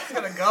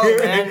gotta go,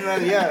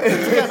 man. Yeah,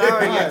 it's got an hour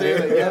to get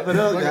through. Wrap it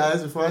up,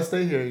 guys, before I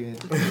stay here again.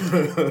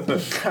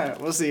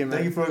 Alright, we'll see you, man.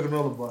 Thank you for a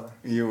granola bar.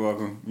 You're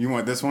welcome. You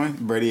want this one?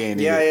 Brady ain't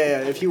Yeah.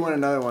 eat it. If you want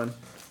another one.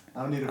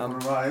 I don't need it for a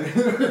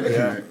ride.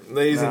 Yeah.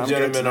 Ladies and I'm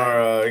good gentlemen,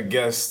 our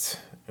guest,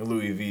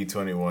 Louis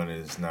V21,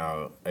 is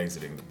now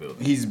exiting the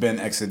building. He's been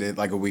exited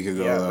like a week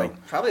ago. Yeah, though.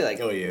 like probably like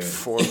Oh, yeah.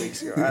 4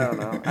 weeks ago. I don't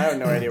know. I have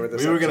no idea what this.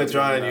 We were going to episode's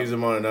try and about. use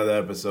him on another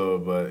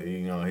episode, but,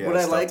 you know, he had What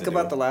I stuff like to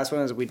about do. the last one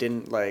is we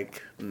didn't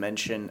like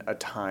mention a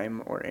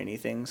time or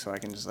anything, so I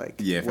can just like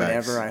Yeah, facts.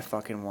 whenever I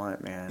fucking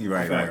want, man. You're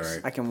right.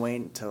 I can wait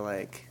until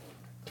like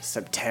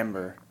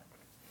September,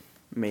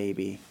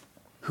 maybe.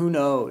 Who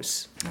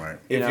knows? Right.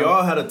 You If know?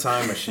 y'all had a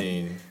time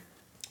machine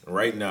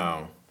right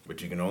now,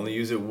 but you can only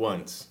use it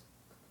once.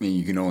 I mean,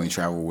 you can only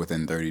travel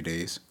within 30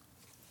 days.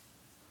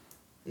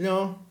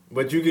 No.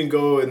 But you can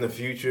go in the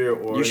future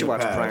or You should in the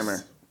watch past.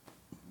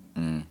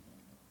 Primer.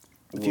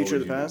 The future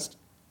of the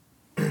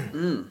would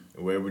you past.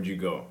 Where would you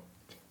go?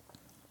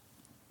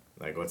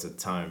 Like, what's a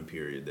time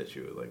period that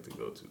you would like to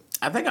go to?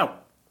 I think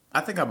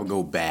I would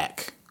go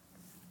back,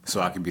 so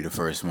I could be the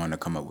first one to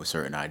come up with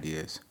certain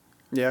ideas.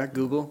 Yeah,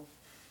 Google.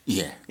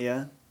 Yeah.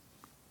 Yeah,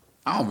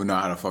 I don't even know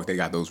how the fuck they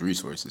got those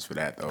resources for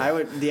that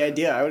though. The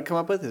idea I would come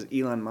up with is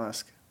Elon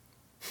Musk.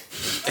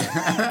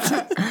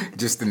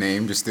 Just the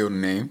name, just steal the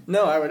name.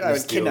 No, I would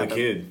steal kidnap the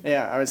him. kid.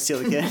 Yeah, I would steal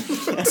the kid.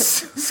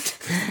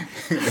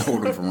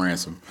 Hold him for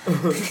ransom.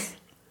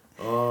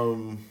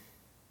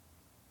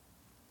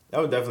 I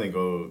would definitely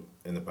go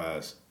in the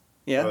past.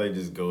 Yeah. Probably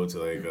just go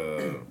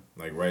to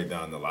like write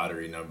down the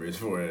lottery numbers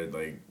for it,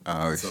 like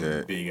Oh, some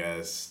shit. big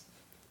ass,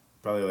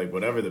 probably like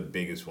whatever the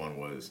biggest one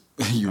was.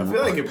 You I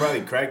feel like it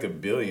probably cracked $1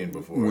 billion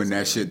before. or win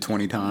that something. shit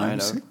 20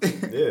 times.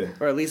 Yeah,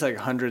 Or at least like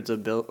hundreds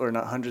of or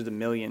not hundreds of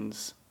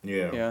millions.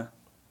 yeah, Yeah.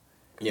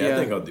 I Yeah.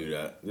 think I'll do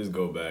that. Just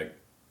go back,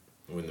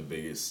 win the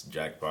biggest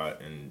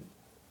jackpot, and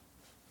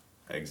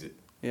exit.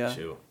 Yeah.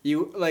 Chill.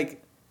 You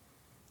like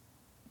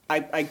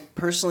I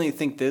personally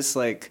think this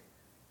like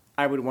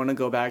I would want to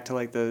go back to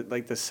like the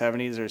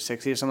 70s or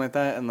 60s or something like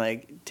that and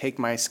like take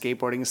my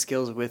skateboarding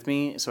skills with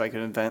me so I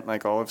could invent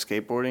like all of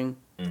skateboarding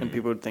and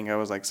people would think I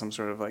was like some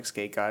sort of like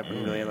skate guy but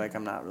really like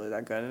I'm not really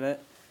that good at it.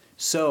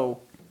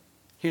 So,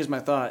 here's my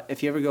thought.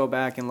 If you ever go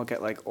back and look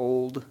at like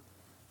old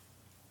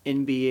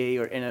NBA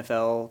or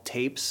NFL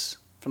tapes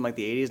from like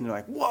the 80s and they're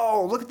like,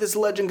 whoa, look at this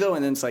legend go.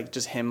 And then it's like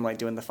just him like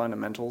doing the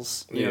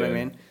fundamentals. You know what I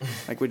Yeah. mean?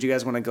 Like, would you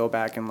guys want to go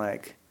back and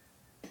like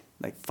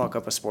fuck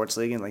up a sports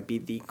league and like be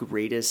the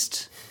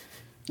greatest,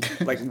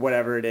 like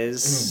whatever it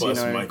is? Bust you know what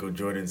I mean? Michael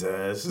Jordan's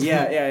ass.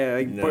 Yeah.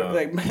 Like, No.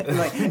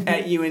 like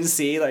at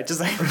UNC, like just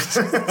like,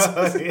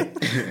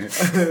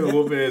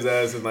 Whooping his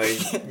ass in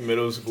like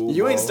middle school.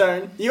 you ain't ball.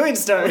 starting. You ain't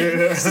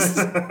starting.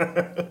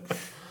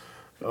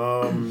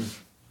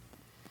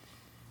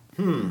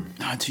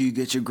 Not until you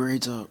get your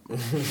grades up.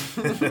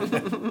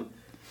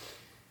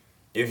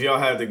 If y'all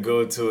had to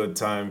go to a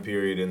time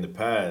period in the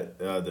past,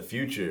 the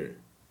future,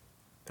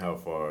 how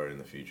far in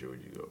the future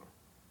would you go?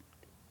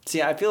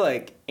 See, I feel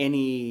like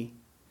any,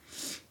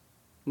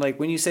 like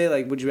when you say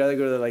like, would you rather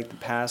go to like the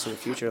past or the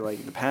future?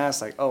 Like the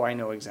past, like, oh, I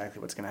know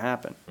exactly what's gonna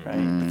happen, right?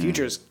 The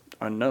future is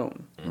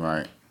unknown.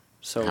 Right.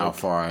 So How like,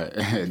 far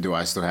do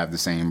I still have the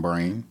same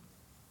brain?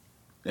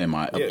 Am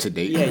I up to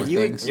date Yeah, with you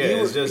would- things? Yeah,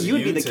 it's just you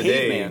would be the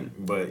today, caveman.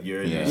 but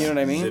you're Yeah. just You know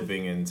what I mean?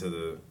 zipping into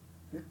the.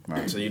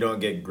 Right. So you don't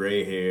get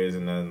gray hairs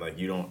and then like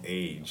you don't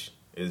age.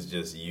 It's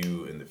just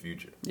you in the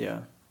future.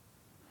 yeah.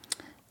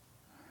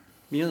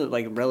 You know that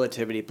like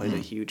relativity plays a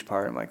huge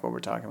part in like what we're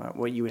talking about.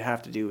 What you would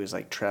have to do is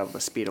like travel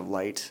the speed of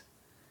light,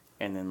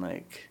 and then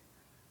like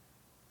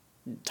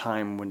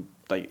time would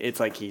like it's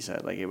like he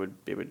said like it would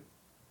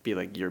be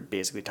like you're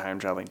basically time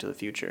traveling to the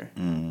future.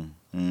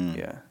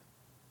 Yeah.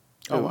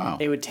 Oh, wow.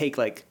 It would take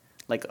like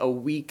a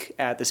week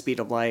at the speed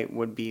of light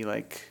would be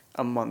like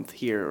a month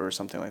here or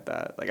something like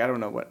that. Like I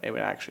don't know what it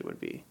would actually would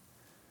be,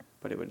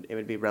 but it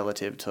would be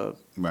relative to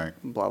Right.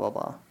 blah blah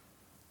blah.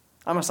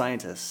 I'm a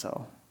scientist,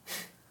 so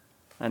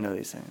I know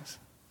these things.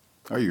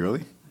 Are you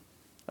really?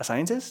 A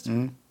scientist?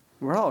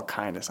 We're all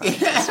kind of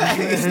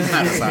scientists.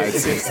 Not a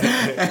scientist.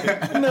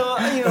 No,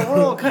 you know,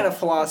 we're all kind of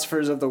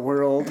philosophers of the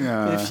world.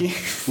 Yeah. If you,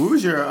 What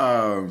was your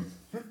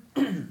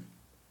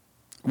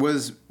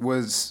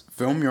was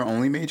film your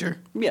only major?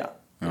 yeah.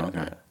 Oh, Yeah,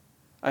 okay.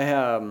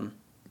 yeah.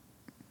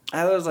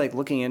 I was like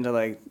looking into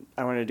like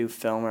I wanted to do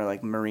film or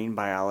like marine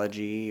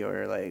biology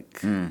or like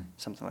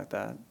something like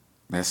that.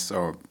 That's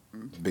a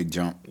big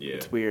jump. Yeah.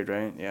 It's weird,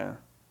 right? Yeah.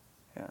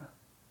 Yeah.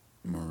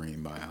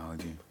 Marine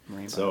biology.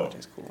 Marine So biology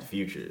is cool.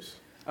 futures.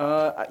 Yeah,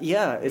 What are you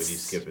it's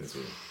skipping to?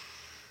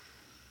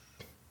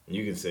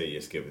 You can say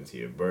you're skipping to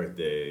your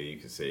birthday. You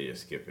can say you're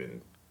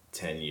skipping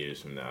 10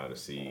 years from now to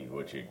see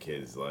what your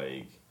kid's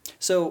like.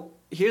 so.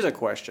 Here's a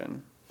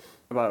question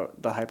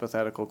about the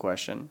hypothetical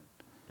question.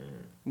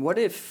 What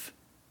if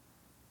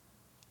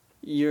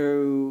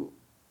you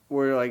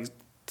were like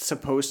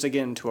supposed to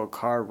get into a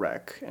car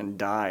wreck and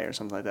die or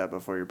something like that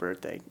before your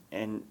birthday,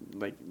 and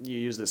like you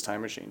use this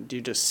time machine? Do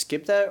you just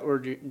skip that, or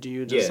do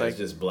you just Yeah, like it's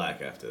just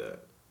black after that.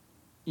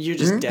 You're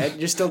just dead.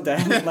 You're still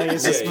dead. Like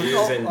it's Yeah, just you're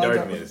just in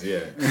darkness.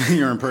 Yeah,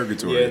 You're in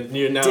purgatory. yeah,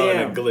 you're now in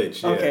Damn. a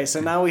glitch. Yeah. Okay,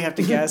 so now we have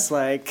to guess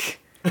like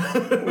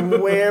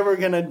where we're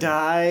gonna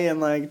die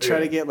and like try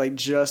to Yeah. get like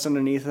just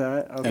underneath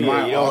that. Okay. Am Yeah,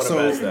 I you don't wanna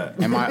also? pass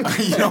that. Am I?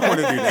 You don't want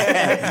to do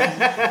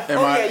that. Am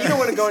Yeah, you don't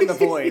want to go in the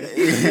void.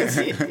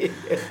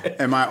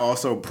 Am I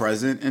also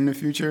present in the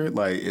future?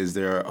 Like, is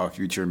there a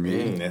future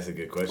me? That's a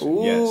good question.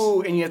 Ooh,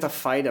 Yes. and you have to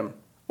fight him,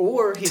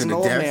 or he's To an the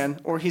old death? man,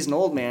 or he's an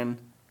old man,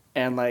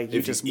 and like you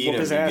If you just eat whoop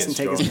him, his you ass get and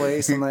take his stronger.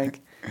 place, and like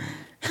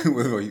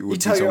You you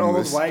tell your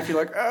old wife, you're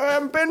like,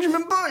 I'm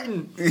Benjamin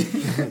Button.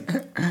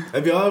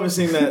 Have y'all ever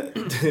seen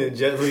that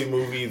Jet Li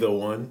movie, The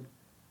One?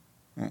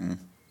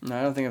 No,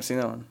 I don't think I've seen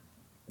that one.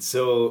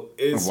 So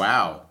it's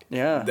Wow.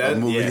 Yeah, that A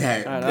movie yeah,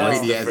 that I know. that's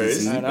Brady the hasn't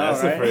first. seen. I know,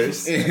 That's right? the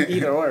first.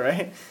 Either or,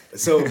 right?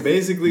 So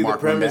basically,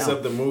 Mark the one premise down.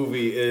 of the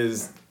movie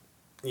is,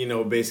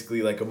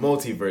 basically like a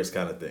multiverse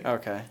kind of thing.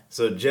 Okay.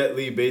 So Jet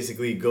Li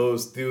basically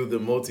goes through the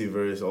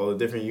multiverse, all the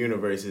different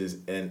universes,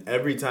 and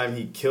every time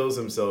he kills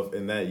himself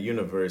in that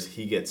universe,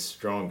 he gets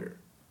stronger.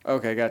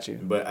 Okay, got you.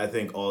 But I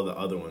think all the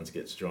other ones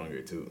get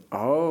stronger too.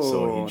 Oh,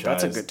 So he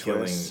tries that's a good killing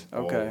twist.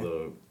 all Okay,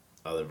 the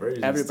other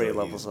versions. Everybody till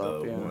levels he's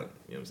up, the yeah. one. You know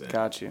what I'm saying?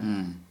 got you.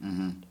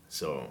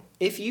 So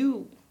If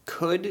you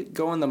could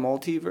go in the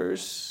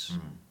multiverse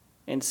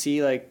and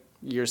see like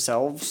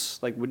yourselves,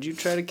 like would you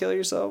try to kill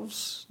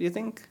yourselves? Do you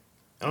think?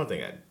 I don't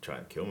think I'd try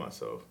and kill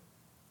myself.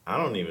 I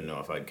don't even know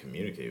if I'd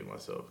communicate with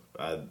myself.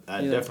 I'd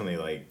Yeah. definitely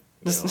like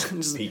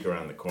Just peek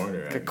around the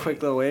corner. Like a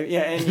quick little wave.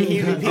 Yeah, and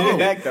you would peek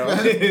back though.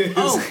 look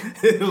at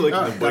the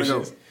gotta go.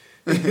 bushes.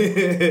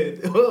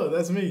 Oh,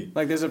 that's me.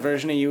 Like there's a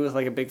version of you with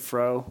like a big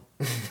fro.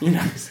 You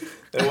know.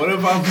 And what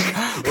if I'm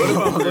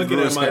looking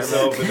at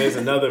myself and there's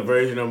another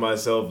version of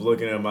myself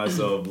looking at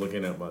myself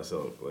looking at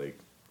myself like.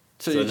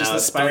 So, you're just the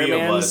it's three of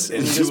Spider-Mans us and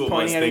and you're two just of us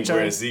pointing at think each we're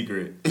other. a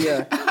secret.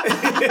 Yeah.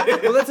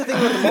 Well, that's the thing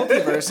with the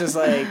multiverse is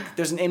like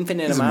there's an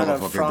infinite This amount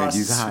of motherfucker think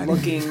he's Frosts hiding.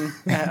 looking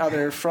at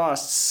other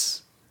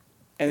Frosts,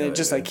 and Yeah, it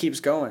just like keeps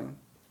going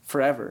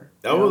forever.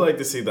 I would like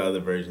to see the other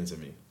versions of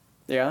me.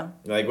 Yeah.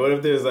 Like, what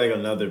if there's like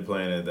another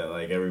planet that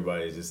like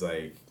everybody's just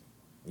like,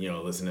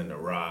 listening to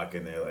rock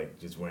and they're like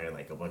just wearing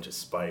like a bunch of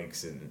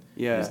spikes and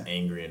Yeah. just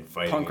angry and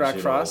fighting Punk and rock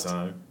shit Frost? all the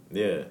time.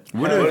 Yeah.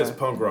 What What if- is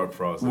punk rock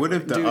frost? What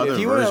if the Dude, other if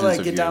you want to versions like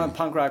of get you? down with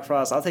punk rock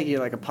Frost, I'll take you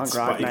to like a punk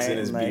rock spikes night in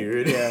his and, like,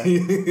 beard?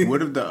 Yeah.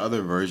 What if the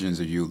other versions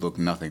of you look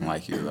nothing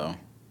like you though?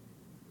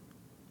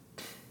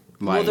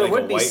 Well, Like, there like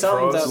would a be white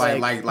some Frost?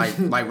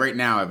 that like right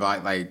now, if I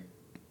like,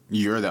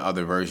 you're the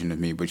other version of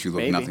me, but you look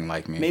maybe. nothing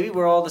like me. Maybe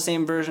we're all the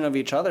same version of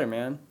each other,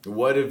 man.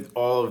 What if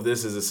all of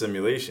this is a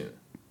simulation?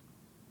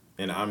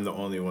 And I'm the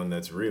only one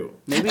that's real.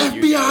 Maybe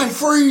FBI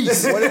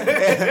freeze. What if?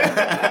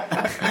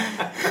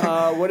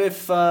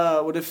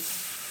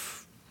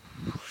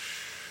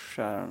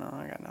 I don't know.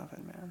 I got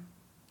nothing, man.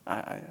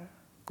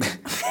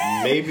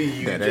 Maybe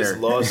you Dead just air.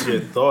 lost your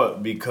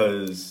thought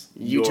because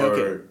You your took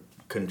it.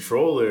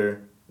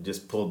 controller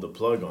just pulled the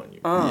plug on you.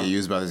 Yeah, you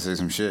was about to say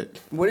some shit.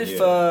 What if?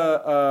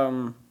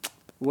 Yeah.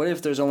 What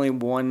if there's only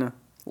one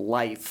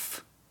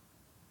life,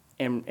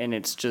 and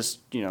it's just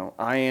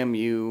I am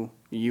you,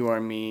 you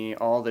are me.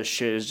 All this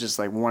shit is just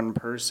like one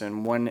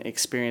person, one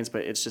experience,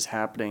 but it's just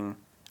happening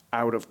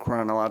out of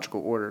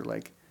chronological order.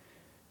 Like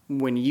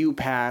when you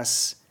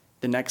pass,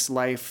 the next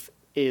life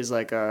is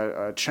like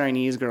a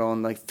Chinese girl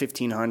in like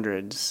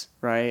 1500s,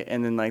 right?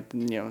 And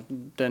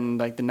then then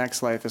like the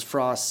next life is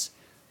Frost,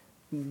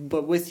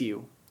 but with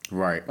you,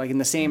 Right. like in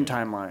the same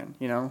timeline,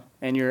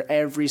 and you're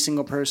every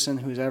single person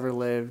who's ever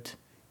lived,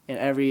 and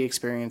every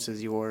experience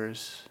is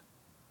yours.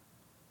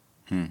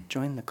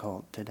 Join the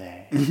cult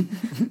today.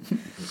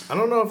 I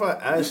don't know if I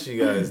asked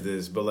you guys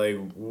this, but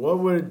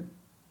what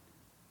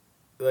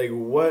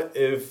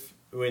if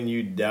when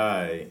you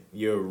die,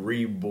 you're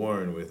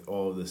reborn with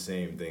all the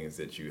same things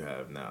that you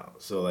have now?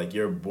 So like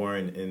you're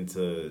born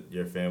into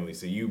your family,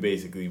 so you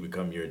basically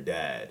become your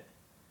dad.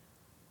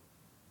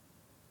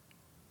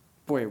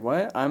 Wait,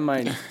 what? I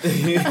might.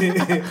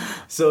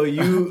 So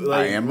you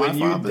I am my when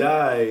you father.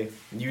 die,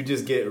 you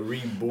just get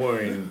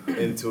reborn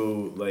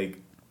into like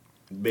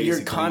basically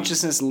Your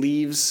consciousness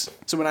leaves.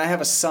 So when I have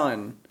a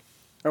son,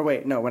 or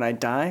wait, no, when I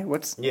die,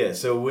 what's? Yeah,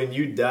 so when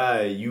you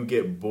die, you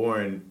get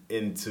born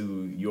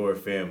into your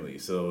family.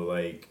 So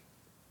like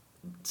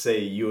say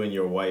you and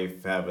your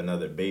wife have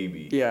another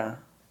baby. Yeah.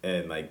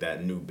 And like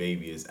that new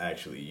baby is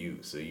actually you.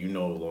 So you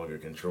no longer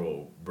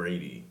control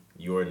Brady.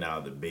 You're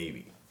now the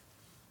baby.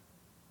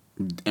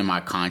 Am I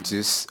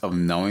conscious of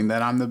knowing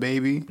that I'm the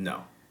baby?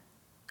 No.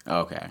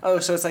 Okay. Oh,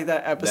 so it's like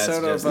that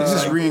episode just- of This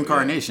is Like,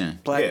 reincarnation,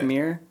 Black Yeah.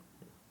 Mirror.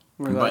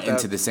 Where but that-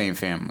 into the same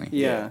family.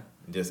 Yeah.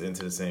 Just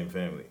into the same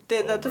family.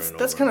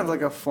 That's kind of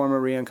like a form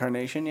of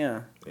reincarnation.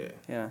 Yeah. Yeah.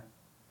 Yeah.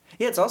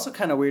 Yeah, it's also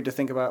kind of weird to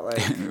think about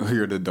like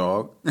You're the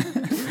dog.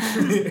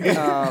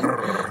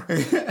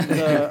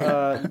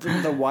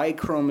 the Y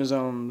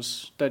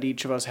chromosomes that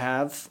each of us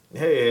have.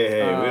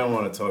 Hey, we don't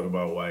want to talk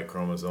about Y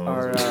chromosomes.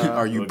 Are,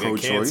 Are you We'll get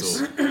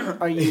pro-choice?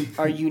 canceled.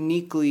 Are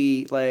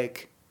uniquely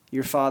like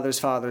your father's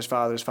father's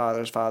father's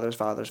father's father's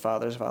father's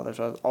father's father's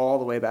father's all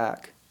the way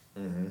back.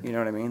 Mm-hmm. You know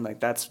what I mean? Like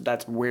that's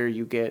where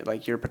you get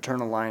like your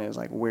paternal line is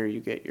like where you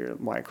get your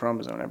Y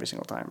chromosome every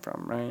single time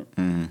from, right?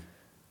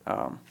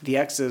 The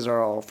X's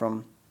are all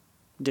from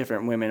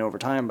different women over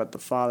time, but the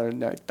father,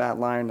 like that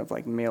line of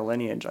like male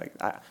lineage, like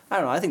I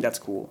don't know, I think that's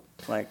cool.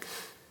 Like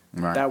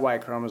Right. that Y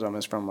chromosome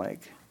is from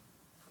like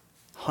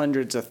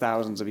hundreds of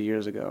thousands of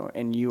years ago,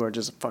 and you are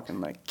just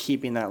fucking like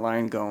keeping that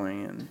line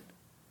going. And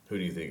Who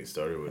do you think it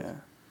started with? yeah,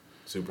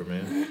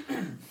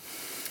 Superman?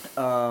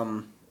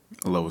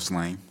 Lois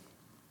Lane.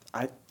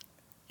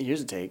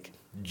 here's a take.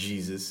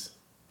 Jesus.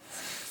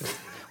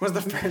 Was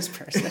the first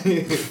person?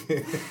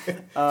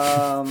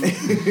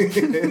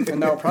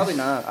 No, probably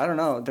not. I don't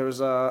know. There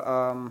was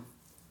a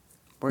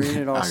where did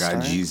it all I got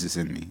start? Jesus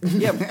in me.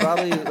 Yeah,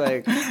 probably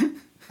like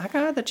I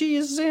got the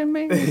Jesus in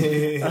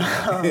me.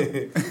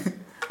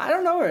 I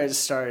don't know where it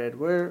started.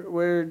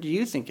 Where do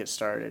you think it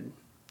started?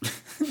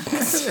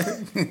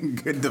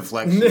 Good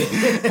deflection. You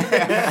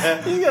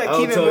gotta I'll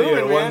keep it tell moving, you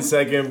in man. 1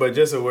 second, but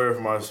just a word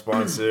from our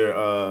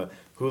sponsor,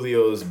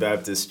 Julio's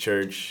Baptist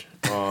Church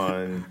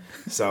on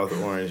South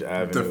Orange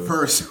Avenue. The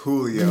first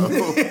Julio.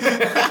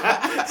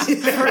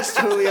 First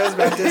Julio's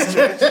Baptist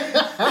Church.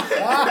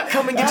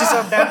 Come and get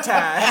yourself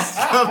baptized.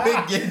 Come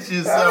and get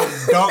yourself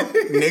dunked,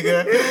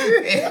 nigga.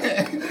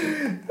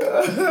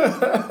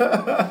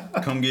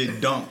 Come get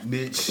dunked,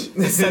 bitch.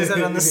 It says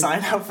that on the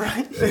sign out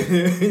front.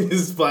 You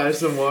splash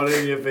some water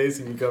in your face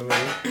and you come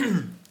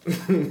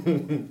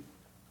in.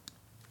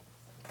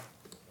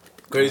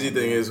 Crazy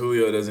thing is,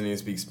 Julio doesn't even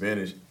speak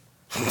Spanish.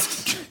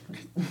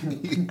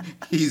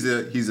 He's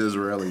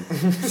Israeli.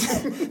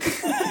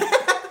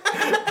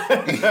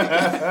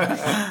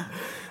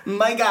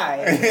 My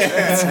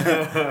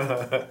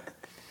guy.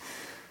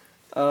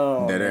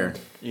 Oh. Dead air.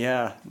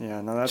 Yeah.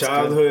 No, that's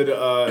Childhood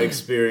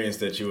experience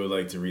that you would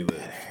like to relive.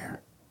 good.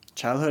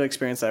 Childhood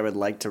experience I would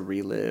like to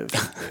relive.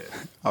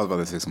 I was about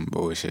to say some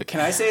bullshit.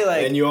 Can I say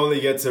like? And you only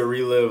get to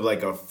relive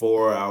like a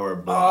 4-hour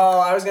block. Oh,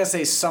 I was gonna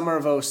say summer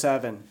of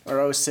 07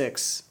 or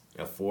 06.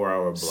 A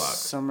 4-hour block.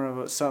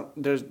 Summer of some.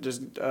 There's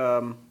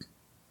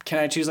can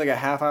I choose like a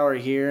half hour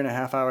here and a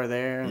half hour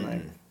there and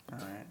like? All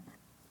right.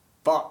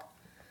 Fuck.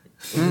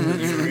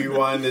 You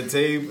rewind the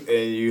tape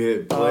and you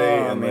hit play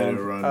Oh, and let man.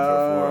 it run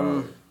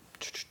for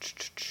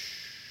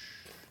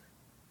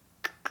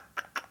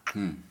 4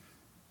 hours.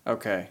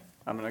 Okay,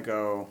 I'm gonna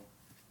go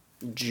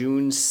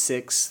June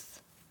 6th,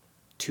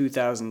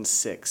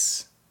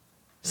 2006.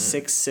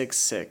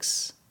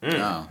 666.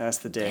 Oh, That's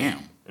the day.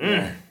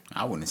 damn.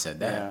 I wouldn't have said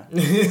that.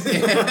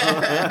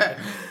 Yeah.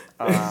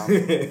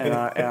 And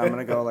I'm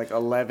gonna go like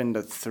 11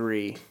 to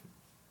 3.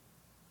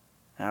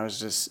 I was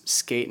just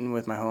skating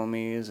with my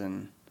homies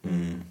and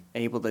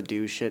able to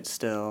do shit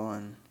still,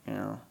 and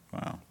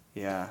Wow.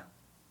 yeah.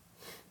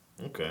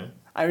 Okay.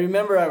 I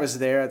remember I was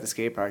there at the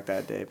skate park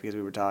that day because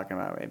we were talking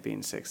about it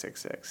being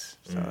 666.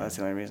 So that's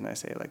the only reason I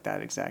say like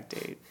that exact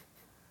date.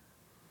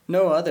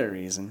 No other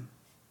reason.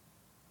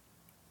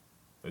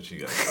 What you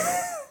got?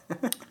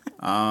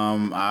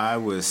 I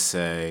would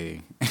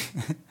say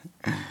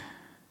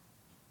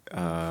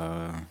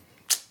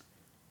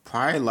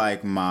probably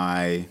like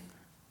my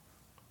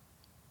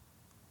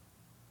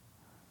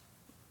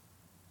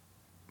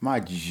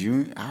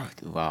junior.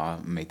 Well,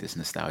 I'll make this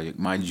nostalgic.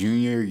 My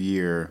senior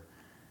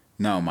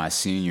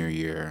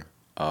year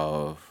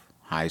of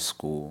high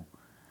school,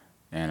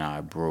 and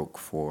I broke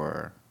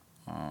for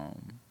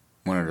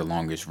one of the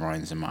longest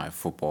runs in my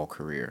football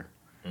career.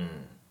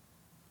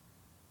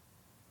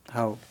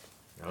 How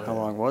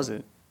long was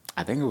it?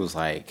 I think it was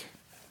like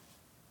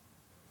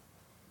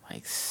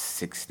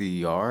 60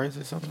 yards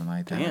or something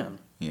like that. Damn.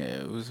 Yeah,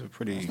 it was a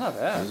pretty. That's not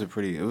bad.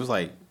 It was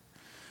like,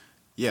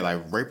 yeah, like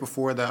right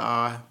before the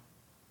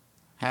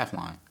half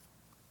line.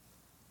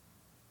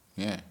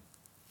 Yeah.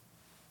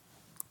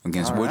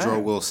 Against All Woodrow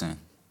right. Wilson.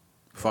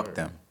 Fuck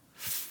them.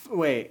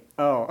 Wait.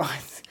 Oh, I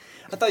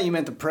thought you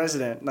meant the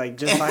president, like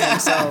just by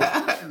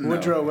himself.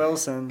 Woodrow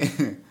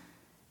Wilson.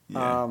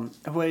 Yeah.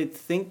 Who I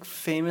think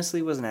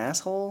famously was an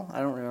asshole.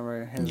 I don't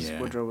remember his Yeah.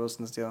 Woodrow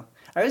Wilson's deal.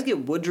 I always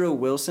get Woodrow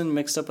Wilson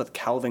mixed up with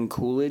Calvin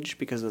Coolidge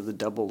because of the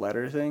double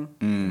letter thing.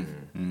 You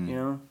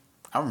know?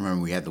 I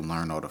remember we had to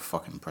learn all the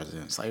fucking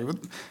presidents. Like,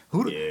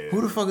 who Yeah.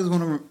 the fuck is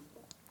gonna?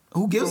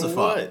 Who gives a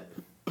fuck? What?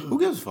 Who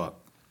gives a fuck?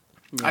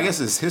 I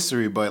guess it's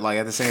history, but like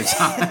at the same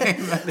time,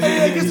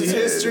 Because it's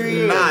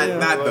history. not yeah.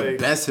 not the like-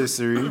 best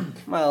history.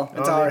 Well,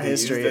 it's I don't our think they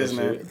use history, that isn't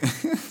it?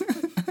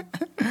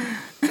 shit.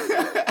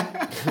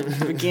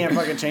 We can't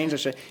fucking change that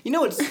shit. You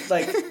know what's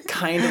like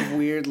kind of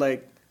weird,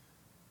 like,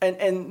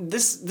 and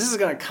this is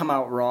gonna come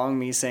out wrong,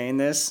 me saying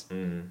this,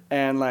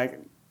 and like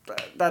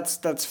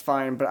that's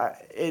fine,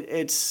 but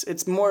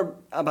it's more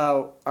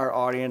about our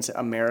audience,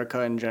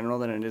 America in general,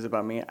 than it is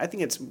about me. I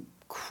think it's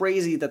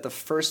crazy that the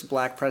first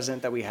black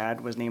president that we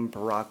had was named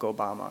Barack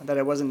Obama. That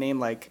it wasn't named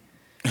like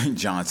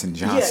Johnson.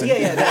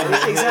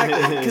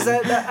 exactly. Because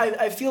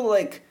I feel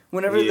like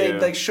whenever they Yeah.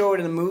 like show it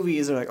in the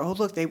movies, they're like, oh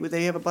look,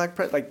 they have a black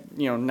president. Like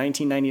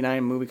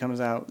 1999 movie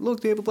comes out, look,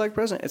 they have a black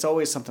president. It's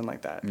always something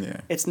like that. Yeah.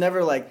 It's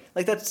never like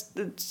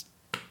it's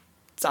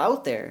It's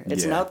out there.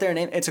 It's an Yeah. out there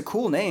name. It's a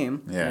cool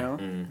name. Yeah. You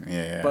know?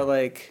 Yeah. But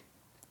like,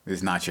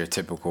 it's not your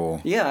typical.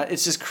 yeah,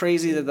 it's just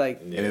crazy that like,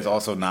 It is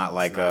also not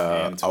like It's not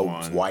a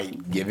Antoine.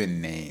 white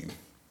given name.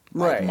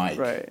 Like right, Mike.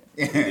 right.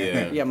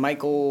 Yeah. Yeah,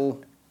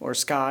 Michael or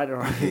Scott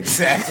or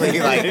Exactly.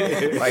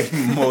 like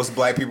most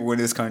black people in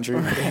this country.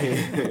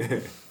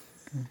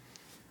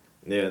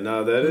 Yeah,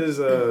 no, that is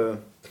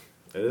an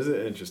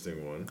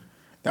interesting one.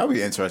 That would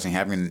be interesting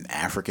having an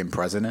African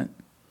president.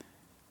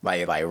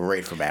 Like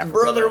right from Africa.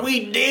 brother,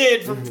 we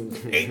did for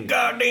 8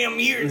 goddamn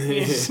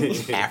years.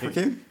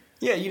 African?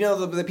 Yeah, you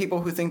know the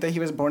people who think that he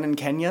was born in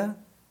Kenya.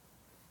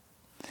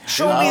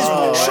 Show me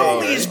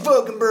his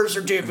fucking birth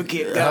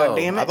certificate. God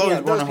damn it! I thought he was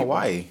born those in people.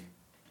 Hawaii.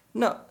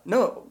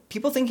 No.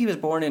 People think he was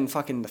born in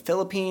fucking the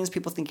Philippines.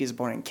 People think he was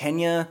born in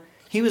Kenya.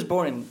 He was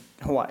born in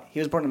Hawaii. He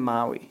was born in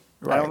Maui.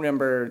 I Right. don't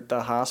remember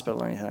the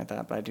hospital or anything like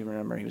that, but I do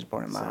remember he was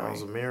born in Maui.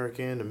 Sounds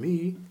American to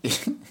me.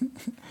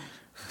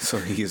 So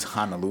he's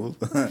Honolulu,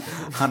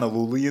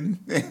 Honoluluian,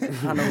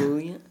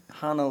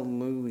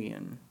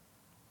 Honoluluian.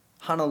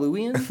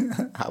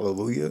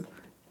 Hallelujah,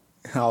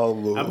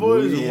 Hallelujah. I've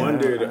always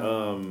wondered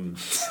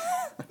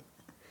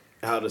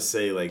how to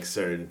say like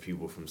certain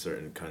people from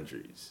certain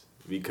countries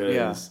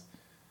because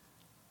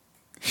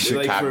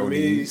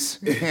Chicagonese.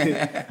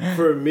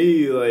 for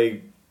me,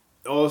 like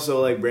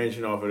also like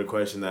branching off of the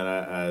question that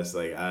I asked,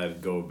 like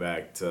I'd go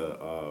back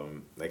to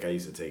like I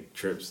used to take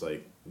trips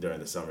like during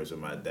the summers with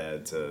my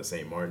dad to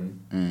St.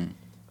 Martin.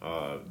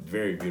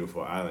 Very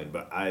beautiful island,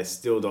 but I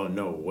still don't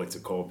know what to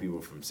call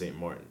people from St.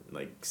 Martin,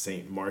 like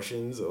St.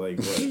 Martians or like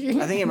what.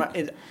 I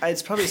think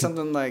it's probably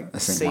something like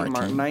Saint Saint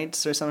Martin.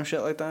 Martinites or some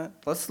shit like that.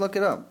 Let's look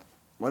it up.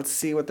 Let's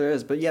see what there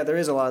is. But yeah, there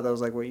is a lot of those,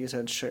 like what you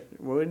said.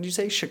 What did you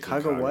say?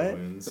 Chicago what?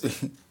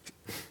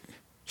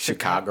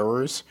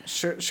 Chicagoans.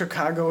 Chicagoers,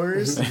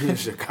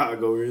 Chicagoers.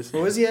 Chicagoers.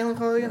 What was the island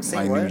called again? like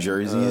Saint New what?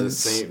 Jerseyans,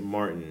 St.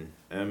 Martin.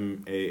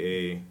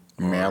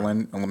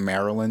 Maryland.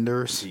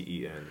 Marylanders,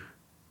 Ten.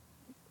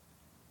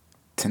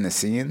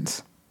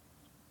 Tennesseans.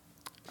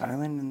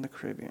 Island in the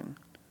Caribbean.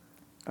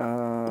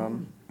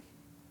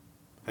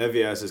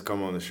 Heavy asses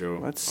come on the show.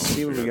 Let's Almost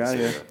see what we forgot got to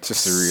say here. that.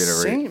 Just to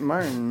reiterate, Saint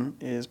Martin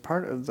is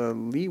part of the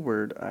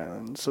Leeward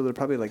Islands, so they're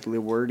probably like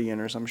Leewardian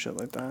or some shit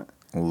like that.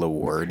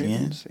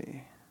 Lewardian. Let's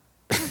see.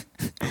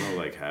 I know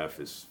like half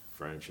is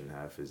French and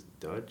half is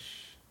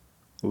Dutch.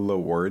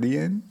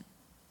 Lewardian.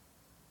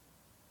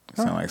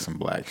 Sound like some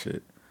black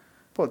shit.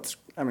 Well, it's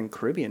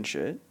Caribbean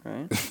shit,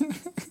 right?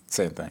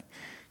 Same thing.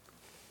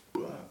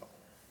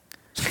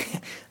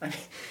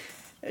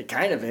 It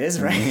kind of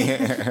is, right?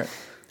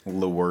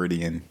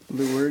 Lewardian.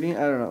 Lewardian?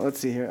 I don't know. Let's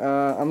see here.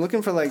 I'm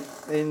looking for like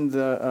in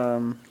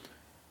the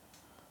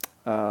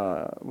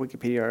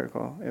Wikipedia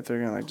article if they're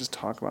gonna like just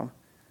talk about 'em.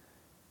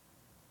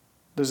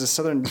 There's a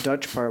southern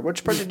Dutch part.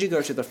 Which part did you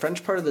go to? The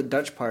French part or the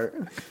Dutch part?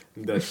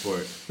 Dutch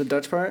port. The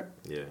Dutch part?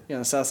 Yeah. Yeah,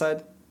 on the south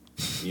side.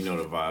 You know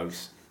the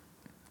vibes.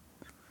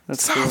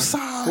 That's cool.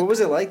 What was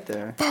it like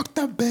there? Fuck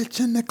the bitch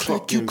in the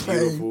click you Fucking claim.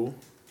 beautiful.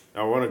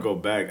 I want to go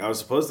back. I was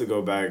supposed to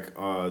go back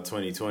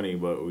 2020,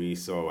 but we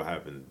saw what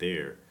happened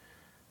there.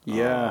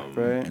 Yeah,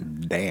 right.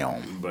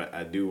 Damn. But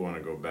I do want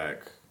to go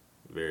back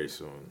very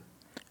soon.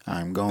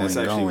 I'm going. That's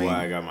actually going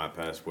why I got my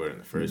passport in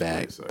the first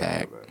back, place. So I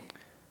back. can go back.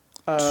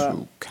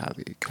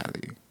 to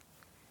Cali.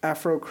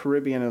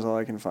 Afro-Caribbean is all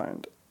I can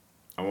find.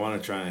 I want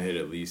to try and hit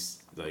at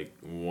least like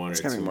one It's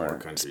or gotta be two more more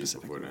countries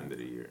specific before the than end of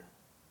the year.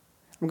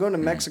 I'm going to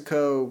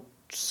Mexico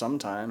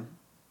sometime.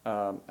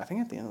 I think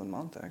at the end of the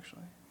month,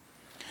 actually.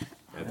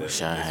 At I the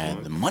wish end I of this had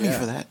month. the money Yeah.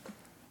 for that.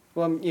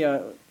 Well, I'm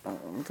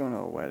going to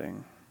a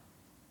wedding.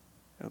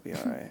 It'll be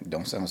all right.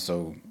 Don't sound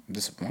so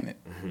disappointed.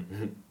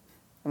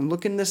 I'm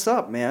looking this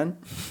up, man.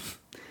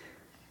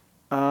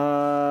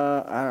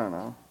 I don't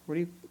know. What do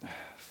you...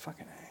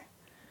 Fucking A.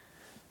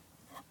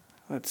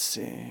 Let's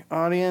see.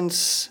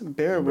 Audience,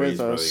 bear Ray's with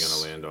probably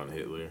us. gonna land on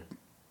Hitler.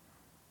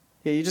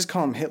 Yeah, you just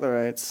call them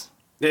Hitlerites.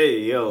 Hey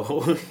yo.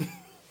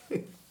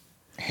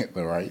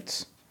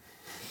 Hitlerites.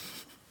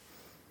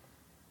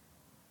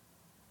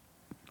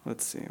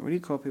 Let's see. What do you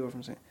call people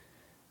from St.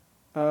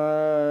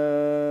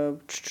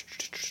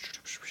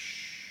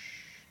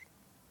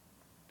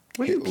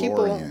 What do people...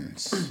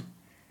 Hitlorians.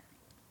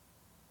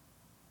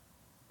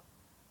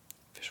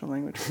 Official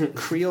language.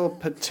 Creole...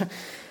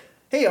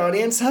 Hey,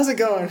 audience, how's it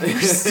going? You're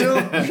still...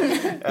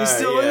 You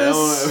still with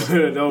us?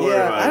 Don't worry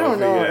Yeah, about it. I don't We'll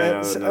know. figure it out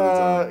It's,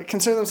 another time.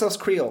 consider themselves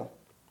Creole.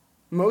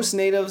 Most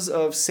natives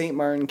of St.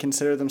 Martin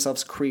consider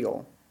themselves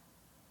Creole,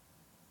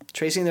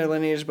 tracing their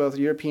lineage both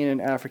European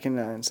and African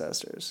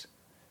ancestors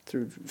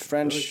through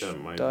French,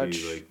 that might be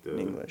Dutch, like the- and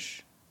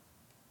English.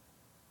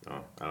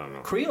 Oh, I don't know.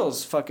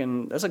 Creole's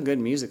fucking... That's a good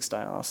music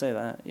style, I'll say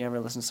that. You ever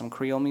listen to some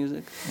Creole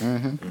music?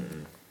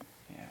 Mm-hmm.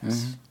 Yeah,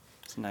 it's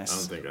I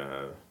nice. don't think I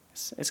have.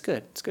 It's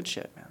good. It's good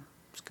shit, man.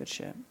 It's good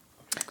shit.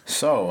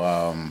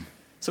 So,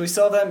 So we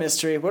solved that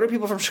mystery. What are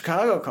people from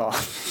Chicago called?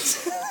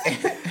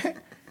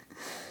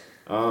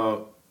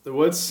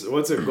 What's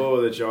a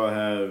goal that y'all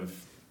have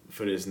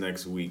for this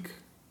next week?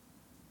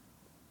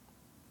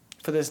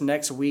 for this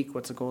next week,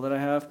 what's the goal that I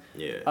have?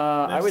 Yeah.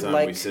 I Next would time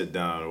like. we sit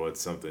down,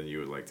 what's something you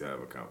would like to have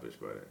accomplished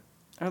by then?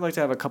 I'd like to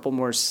have a couple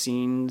more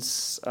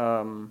scenes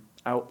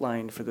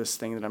outlined for this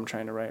thing that I'm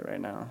trying to write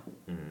right now.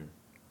 Mm-hmm.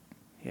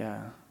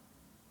 Yeah,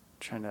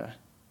 trying to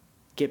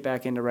get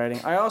back into writing.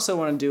 I also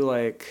want to do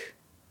like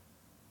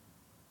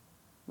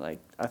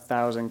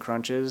 1,000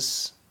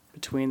 crunches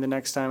between the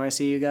next time I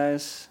see you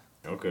guys.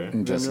 Okay.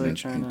 Just really in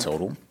trying to-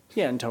 total.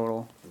 Yeah, in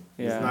total.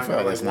 It's Yeah. not feel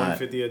like like that's not-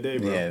 150 a day,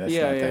 bro. Yeah, that's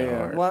yeah, not yeah, that yeah.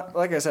 hard. Well,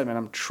 like I said, man,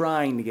 I'm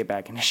trying to get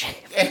back into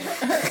shape.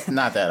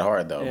 Not that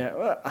hard though. Yeah.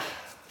 Well,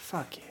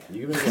 fuck yeah.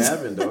 You can make it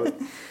happen, dog.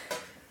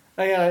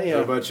 I got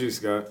What about you,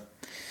 Scott?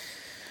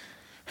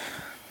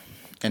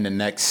 In the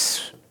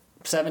next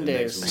 7 The days.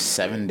 next week.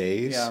 7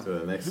 days, Yeah. So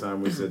the next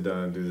time we sit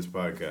down and do this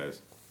podcast.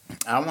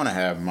 I want to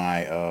have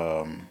my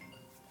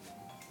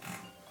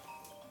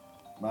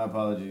My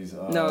apologies.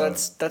 No,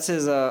 that's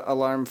his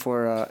alarm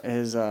for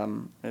his my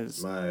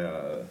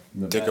the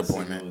Dick bat signal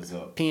appointment. is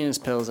up. penis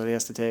pills that he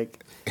has to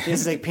take. He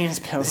has to take penis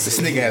This pills.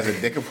 nigga has a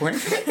dick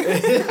appointment.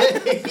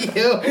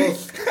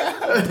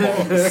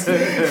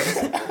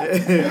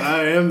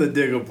 I am the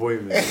dick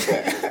appointment.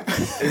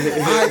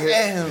 I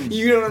am.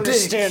 You don't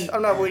understand.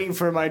 I'm not waiting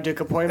for my dick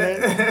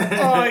appointment.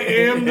 I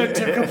am the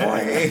dick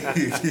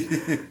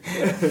appointment.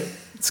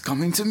 It's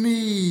coming to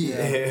me.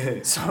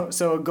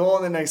 So a goal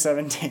in the next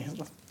 7 days.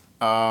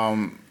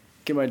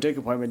 Get my dick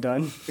appointment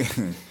done.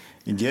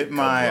 Get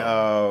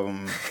my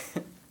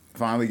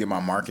finally get my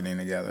marketing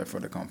together for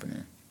the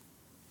company.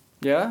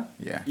 Yeah?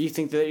 Yeah. You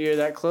think that you're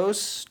that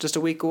close? Just a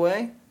week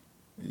away?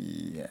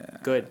 Yeah.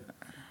 Good.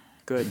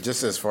 Good.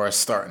 Just as far as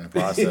starting the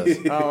process.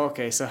 Oh,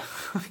 okay. So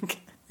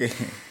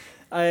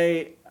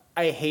I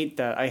hate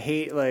that. I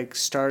hate like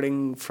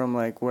starting from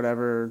like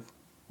whatever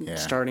Yeah.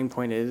 starting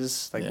point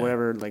is, like Yeah.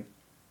 whatever like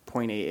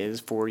point A is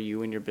for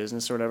you and your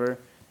business or whatever.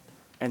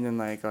 And then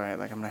like, all right,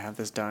 like I'm going to have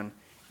this done.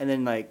 And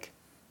then like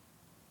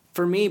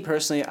for me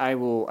personally, I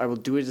will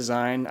do a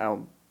design.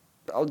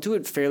 I'll do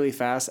it fairly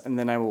fast, and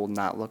then I will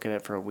not look at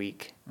it for a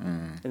week.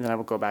 And then I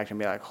will go back and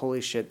be like, holy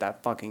shit,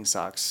 that fucking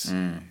sucks.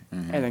 And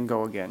then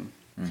go again.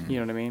 You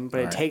know what I mean? But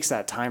Right. it takes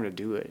that time to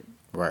do it.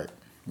 Right.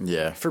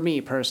 Yeah. For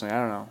me personally, I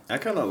don't know. I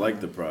kind of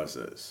like the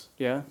process,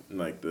 Yeah.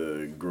 like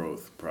the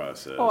growth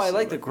process. Oh, I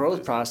like the and, growth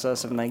business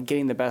process of like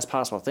getting the best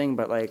possible thing,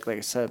 but like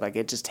I said, like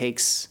it just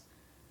takes.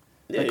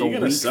 Yeah, like, you're a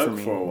gonna week suck for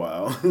me. for a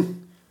while,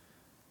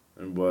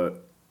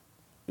 but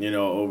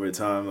over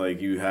time, like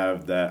you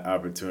have that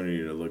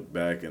opportunity to look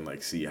back and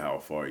like see how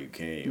far you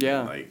came.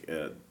 Yeah. Like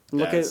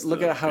Look that's at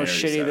the how very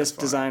shitty this satisfying.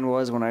 design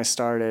was when I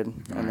started,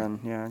 and then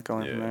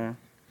going from Yeah. there.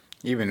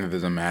 Even if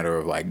it's a matter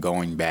of like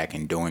going back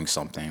and doing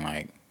something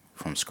like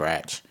from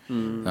scratch.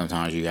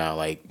 Sometimes you gotta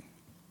like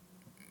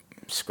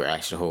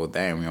scratch the whole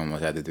thing. We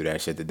almost had to do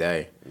that shit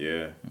today.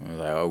 Yeah. It was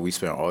like, oh, we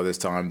spent all this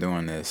time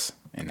doing this,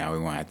 and now we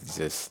want to have to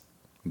just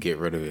get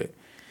rid of it.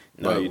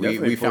 No, you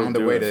definitely we found a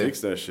pulled way through to and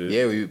fix that shit.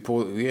 Yeah,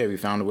 we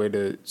found a way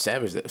to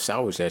salvage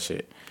that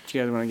shit. Do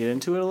you guys want to get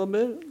into it a little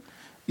bit?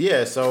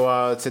 Yeah,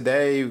 so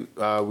today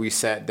we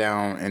sat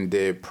down and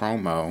did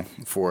promo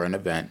for an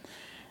event,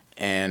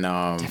 and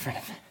Yeah,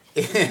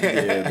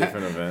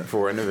 different event.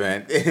 for an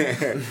event,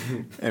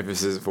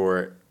 emphasis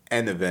for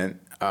an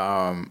event,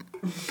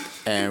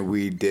 and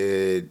we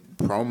did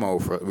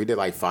we did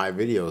like 5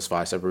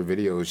 separate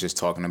videos just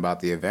talking about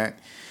the event,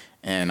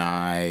 and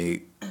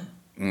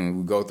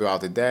we go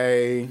throughout the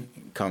day,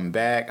 come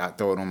back, I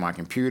throw it on my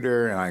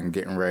computer, and I'm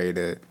getting ready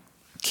to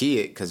key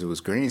it because it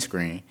was green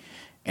screen,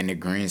 and the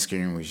green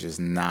screen was just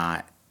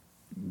not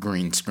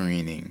green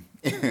screening.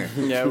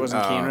 Yeah, it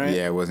wasn't keen, right?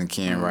 Yeah, it wasn't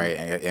keying right,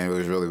 and it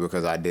was really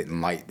because I didn't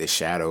like the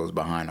shadows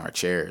behind our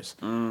chairs.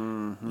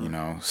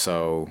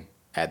 So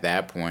at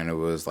that point it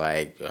was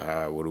like,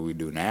 what do we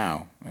do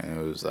now? And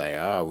it was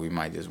like, we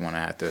might just want to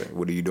have to.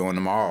 What are you doing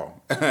tomorrow?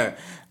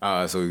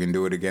 So we can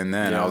do it again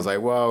then. Yeah. I was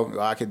like, well,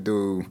 I could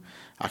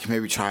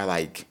maybe try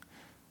like,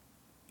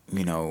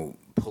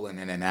 pulling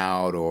in and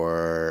out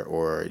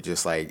or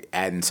just like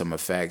adding some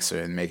effects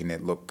and making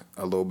it look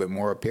a little bit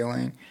more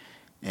appealing,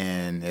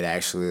 and it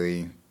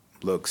actually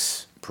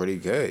looks pretty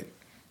good,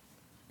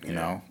 pretty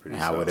how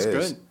solid. it It's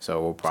is. good.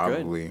 So we'll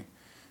probably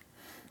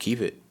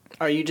keep it.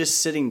 Are you just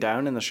sitting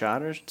down in the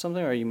shot or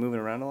something? Or are you moving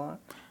around a lot?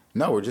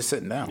 No, we're just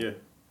sitting down. Yeah.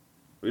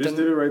 We just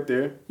Then- did it right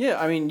there. Yeah,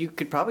 I mean, you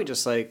could probably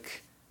just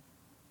like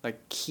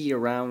key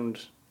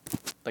around,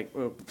 like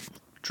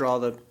draw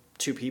the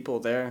 2 people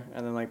there,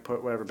 and then like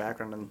put whatever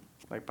background and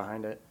like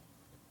behind it.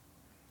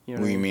 You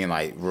know What what do I you mean?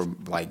 mean,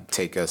 like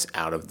take us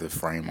out of the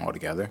frame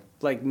altogether?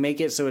 Like make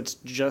it so it's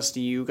just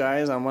you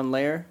guys on one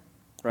layer,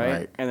 right?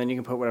 Right. And then you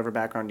can put whatever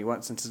background you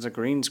want. Since it's a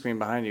green screen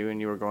behind you and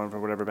you were going for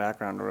whatever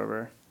background or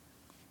whatever,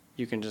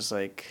 you can just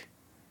like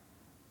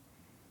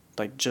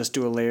just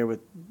do a layer with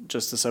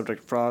just the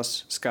subject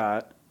Frost,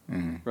 Scott,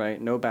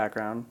 right? No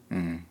background.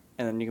 And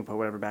then you can put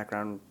whatever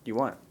background you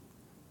want.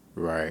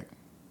 Right.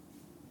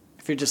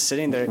 If you're just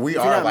sitting there, We if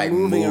you're are not like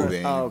moving.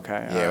 moving. Oh,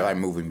 okay. Yeah, all like right.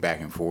 moving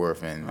back and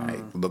forth and like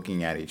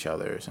looking at each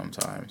other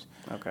sometimes.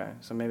 Okay,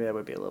 so maybe that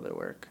would be a little bit of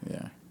work.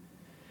 Yeah.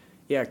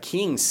 Yeah,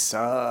 King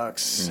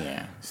sucks.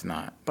 Yeah, it's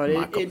not. But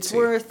my cup of it's tea.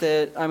 worth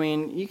it. I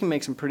mean, you can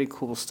make some pretty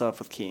cool stuff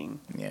with King.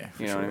 Yeah,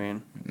 for You know sure. what I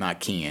mean? Not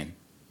King.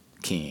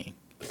 King.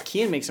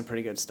 Kian makes some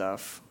pretty good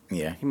stuff.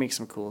 Yeah. He makes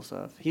some cool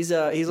stuff. He's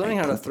learning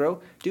how to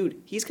throw.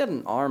 Dude, he's got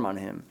an arm on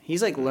him.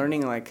 He's like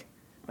learning like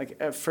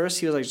at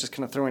first he was like just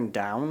kind of throwing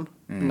down.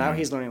 Now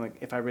he's learning like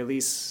if I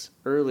release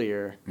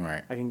earlier,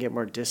 Right. I can get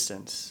more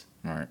distance.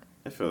 Right.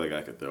 I feel like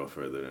I could throw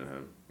further than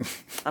him.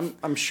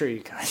 I'm sure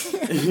you can.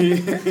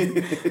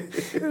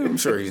 I'm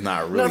sure he's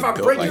not really Not if I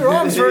built break like your that.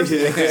 arms first.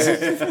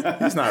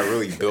 He's not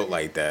really built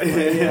like that. Like,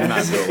 He's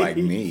not built like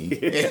me.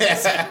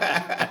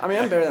 I mean,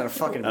 I'm better than a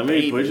fucking How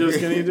many baby. push-ups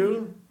can he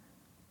do?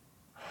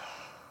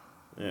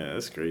 Yeah,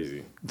 that's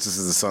crazy. This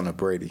is the son of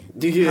Brady.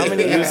 Yeah, How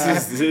many,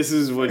 this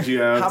is what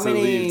you have How to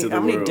leave to the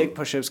many world. dick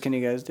push-ups can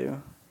you guys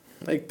do?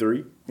 Like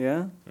 3.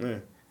 Yeah. Yeah.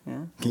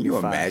 Yeah. Can you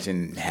 5.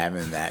 imagine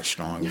having that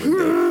strong of a dick?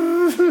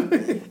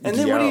 And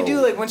then what do you do?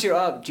 Yo. Like once you're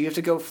up, do you have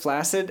to go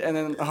flaccid and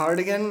then hard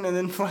again and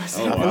then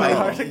flaccid? Oh, and then wow.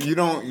 hard again? You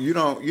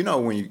know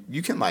when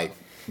you can like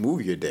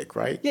move your dick,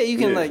 right? Yeah, you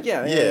can Yeah.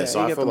 yeah. Yeah, so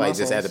you I get feel the like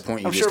just at muscles. the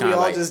point you I'm just sure we kinda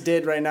all like- just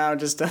did right now.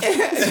 Just to,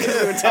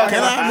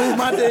 Can I move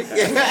my dick?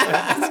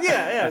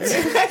 yeah.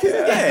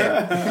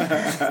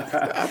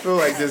 Yeah. I feel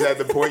like just at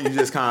the point you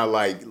just kind of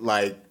like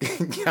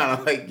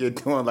you're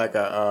doing like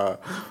a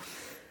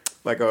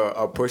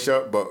push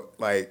up, but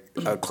like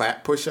a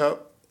clap push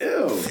up.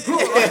 Ew.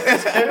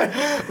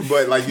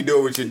 But like you do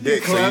it with your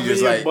dick, so you Clapping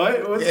just your like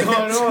butt? What's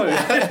going on? you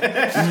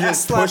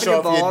just Slapping push your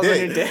off your balls on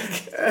dick. your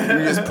dick.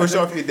 You just push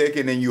off your dick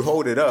and then you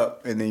hold it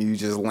up and then you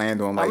just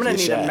land on like I'm gonna your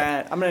need shaft. a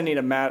mat. I'm gonna need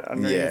a mat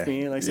underneath Yeah.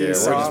 me, like Yeah,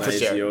 so or soft.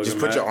 just Nice yoga Just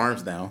put your mat.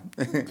 arms down.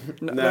 No,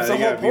 Nah, that's the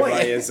you whole gotta be by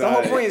point. your The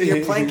whole side. point is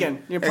you're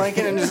planking. You're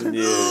planking and just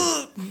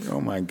Yeah.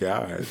 Oh my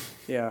god.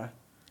 yeah.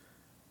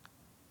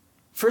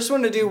 First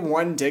one to do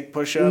one dick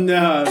push up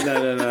No.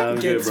 I'm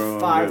good, gets bro.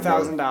 I'm good,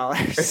 bro.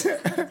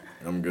 $5,000.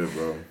 I'm good,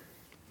 bro.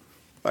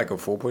 Like a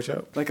full push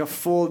up? Like a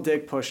full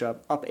dick push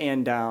up, up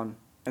and down,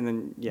 and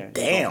then yeah.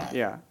 Damn.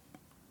 Yeah.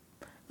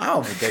 I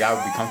don't think I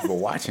would be comfortable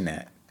watching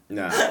that.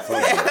 Nah, fuck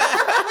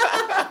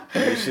that.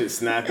 This shit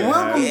snapping.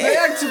 Welcome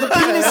back to the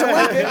Penis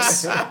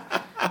Olympics.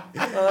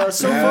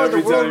 So far, the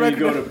Every world time you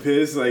go record. to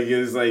piss, like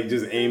it's like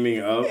just aiming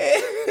up. So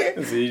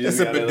you just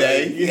It's a gotta,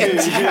 bidet.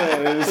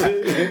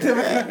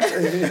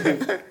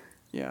 Like,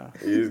 Yeah,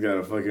 you just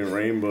gotta fucking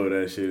rainbow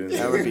that shit.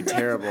 that would be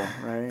terrible,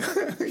 right?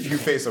 You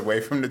face away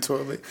from the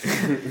toilet.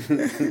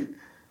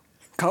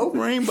 Coke.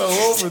 Rainbow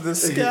over the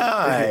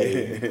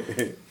sky.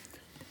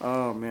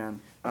 Oh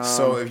man.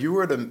 So if you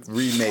were to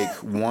remake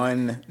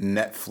one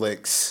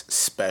Netflix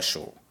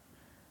special,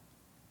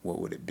 what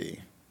would it be?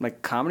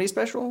 Like comedy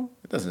special?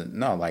 It doesn't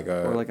like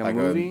a Or like a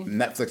movie?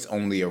 Netflix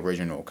only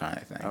original kind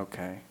of thing.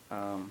 Okay.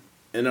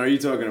 And are you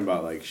talking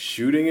about like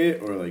shooting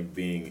it or like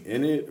being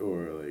in it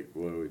or like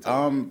what are we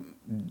talking?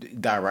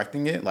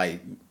 Directing it,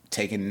 like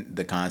taking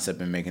the concept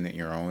and making it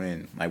your own,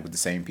 and like with the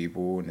same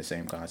people and the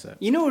same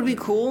concept. You know what would be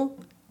cool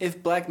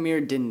if Black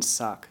Mirror didn't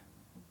suck.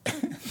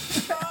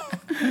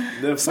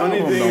 The Some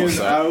funny of them thing don't is,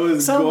 suck. I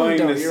was Some of them going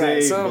don't, to you're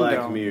right, say some of them Black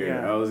don't, Mirror.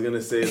 yeah. I was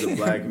gonna say the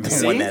Black Mirror,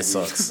 The one that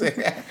sucks.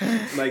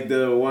 like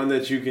the one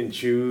that you can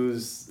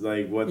choose,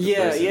 like what the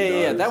Yeah, person yeah.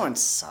 does. That one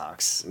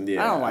sucks.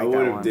 Yeah, I don't like would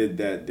that have one. did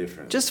that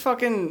different. Just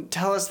fucking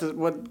tell us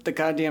what the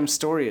goddamn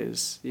story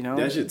is. You know?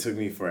 that shit took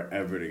me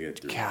forever to get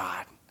through.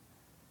 God.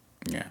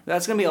 Yeah.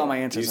 That's gonna be all my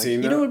answers. You Like,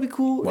 seen you know that? what would be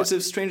cool? What? Is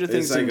if Stranger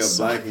Things It's like a didn't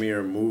suck. Black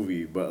Mirror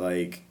movie, but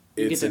like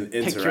You it's get an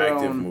to pick your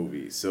interactive own-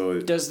 movie.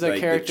 So Does the like,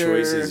 character the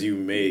choices you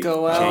make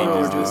go out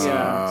changes or the does- scene.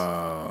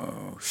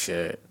 Oh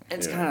shit!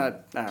 It's Yeah. kind of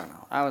I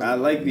don't know. I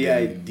like the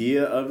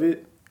idea of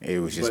it. It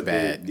was just but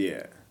bad.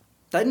 yeah,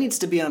 That needs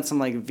to be on some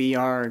like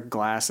VR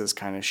glasses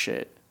kind of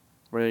shit,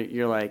 where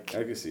you're like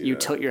I can see you that.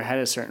 tilt your head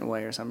a certain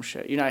way or some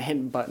shit. You're not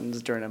hitting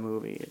buttons during a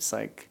movie. It's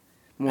like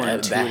more That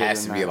intuitive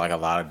has to than be that. like a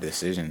lot of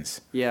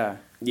decisions. Yeah.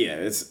 yeah.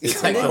 It's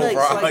Like And then,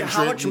 over like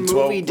how much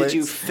 112 movie did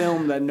you plates.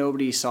 film that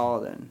nobody saw?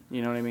 Then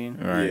you know what I mean?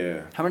 Right.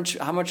 yeah. How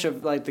much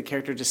of like the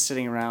character just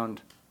sitting around,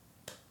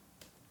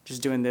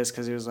 just doing this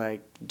because he was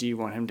like, "Do you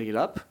want him to get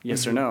up?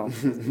 Yes or no?"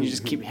 You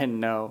just keep hitting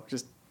no,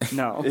 just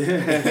no.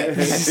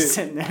 Just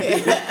sitting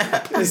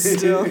there, just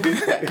still.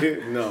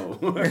 No,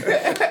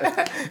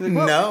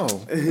 No,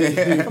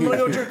 I'm gonna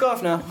go jerk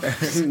off now.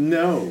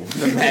 no.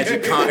 the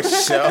Magic Conch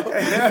show.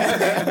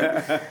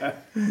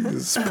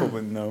 It's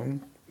probably no.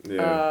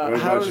 Yeah. What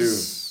about you?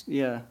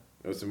 Yeah.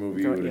 What's the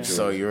movie Go- you would yeah. have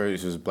So chosen?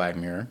 yours was Black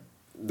Mirror.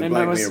 The and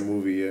Black mine was- Mirror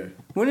movie, yeah.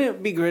 Wouldn't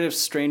it be great if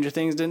Stranger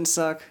Things didn't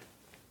suck?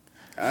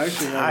 I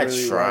actually never I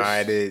really tried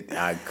watched- it.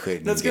 I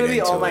couldn't. That's get gonna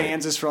be all into my it.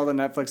 answers for all the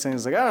Netflix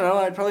things. Like, I don't know,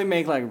 I'd probably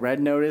make like Red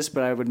Notice,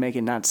 but I would make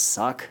it not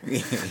suck.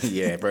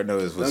 Yeah, Brett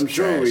knows was I'm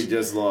sure trash. we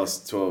just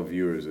lost 12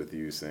 viewers with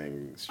you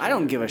saying. I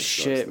don't give a Stranger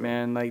Things shit, sucks,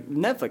 man. Like,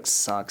 Netflix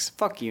sucks.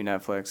 Fuck you,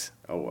 Netflix.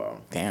 though. Oh wow.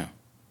 Damn.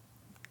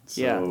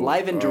 Yeah,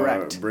 live and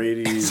direct.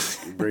 Brady's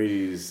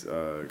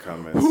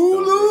comments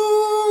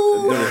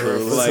don't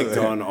reflect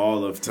on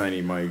all of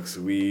Tiny Mike's.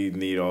 We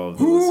need all of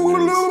the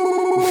listeners.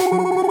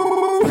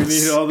 We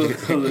need all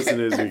the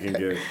listeners we can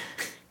get.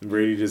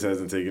 Brady just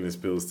hasn't taken his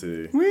pills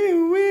today.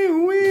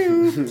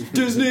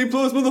 Disney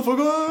Plus,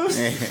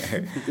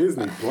 motherfuckers.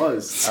 Disney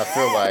Plus. I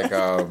feel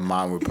like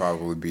mine would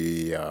probably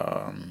be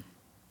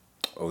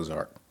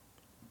Ozark.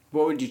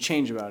 What would you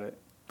change about it?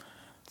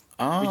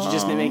 Would you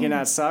just make it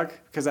not suck?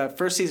 Because that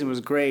first season was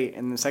great,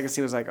 and the second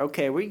season was like,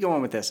 okay, where are you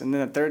going with this? And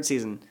then the third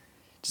season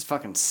just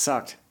fucking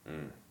sucked.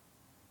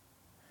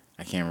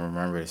 I can't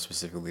remember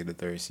specifically the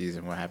third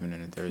season. What happened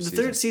in the third The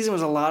season? third season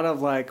was a lot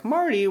of like,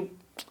 Marty,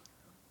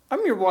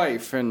 I'm your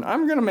wife, and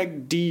I'm gonna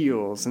make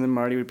deals. And then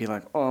Marty would be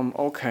like,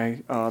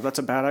 okay, that's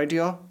a bad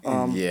idea.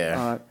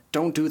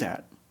 Don't do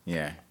that.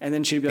 Yeah. And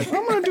then she'd be like,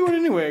 I'm gonna do it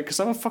anyway, because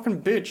I'm a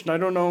fucking bitch, and I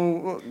don't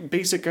know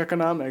basic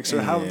economics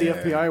or how the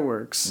FBI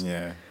works.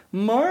 Yeah.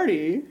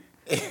 Marty.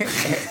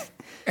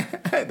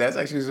 That's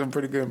actually some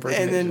pretty good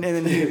impersonation. And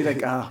then he'd be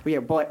like, yeah,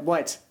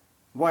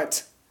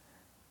 what?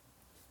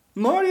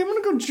 Marty, I'm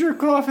gonna go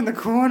jerk off in the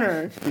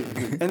corner.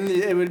 And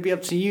it would be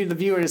up to you, the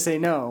viewer, to say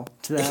no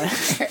to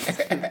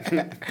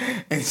that.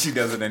 And she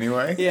does it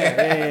anyway?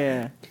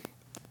 Yeah.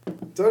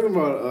 Talking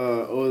about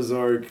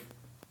Ozark,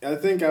 I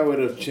think I would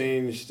have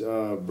changed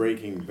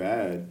Breaking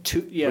Bad.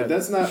 But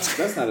that's not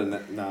that's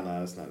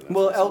not.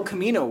 Well, El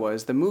Camino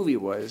was, the movie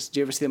was. Did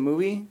you ever see the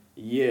movie?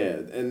 Yeah,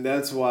 and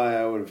that's why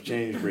I would have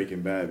changed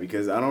Breaking Bad,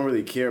 because I don't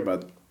really care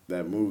about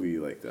that movie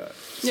like that.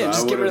 So Yeah,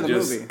 just I get rid of the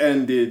just movie.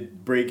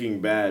 ended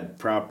Breaking Bad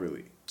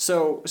properly.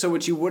 So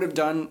what you would have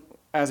done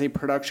as a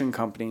production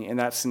company in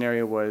that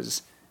scenario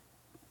was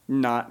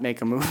not make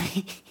a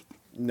movie.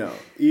 No,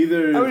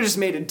 either I would have just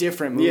made a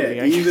different movie.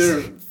 yeah, I guess.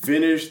 either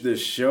finish the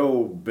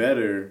show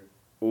better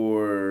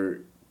or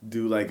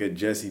do like a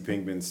Jesse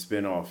Pinkman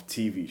spin-off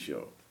TV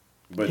show.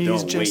 But He's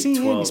don't Jesse wait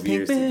and 12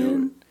 years to do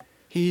Pinkman.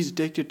 He's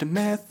addicted to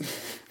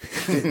meth.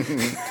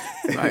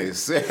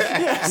 Nice.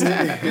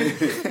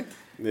 it.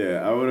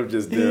 Yeah, I would have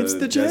just did It's a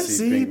the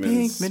Jesse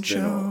Pinkman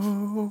spin-off.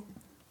 Show.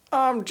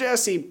 I'm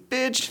Jesse,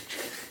 bitch.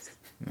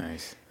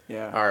 Nice.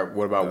 Yeah. All right,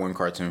 what about one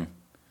cartoon?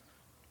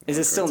 Is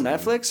it still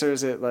Netflix or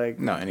is it like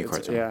No, any it's-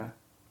 cartoon. Yeah.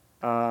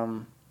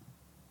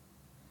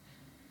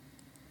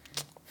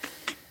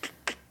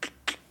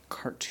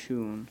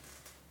 Cartoon.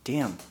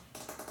 Damn.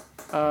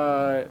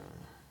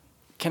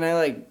 Can I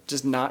like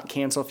just not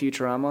cancel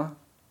Futurama?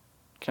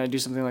 Can I do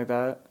something like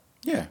that?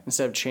 Yeah.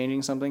 Instead of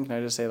changing something, can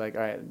I just say like,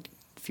 all right,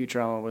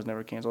 Futurama was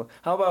never canceled?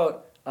 How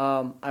about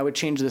I would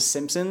change The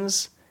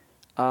Simpsons,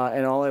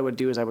 and all I would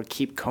do is I would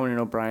keep Conan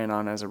O'Brien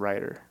on as a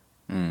writer,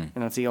 and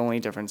that's the only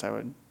difference I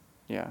would,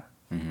 yeah,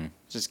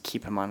 just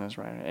keep him on as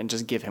writer and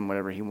just give him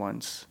whatever he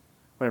wants,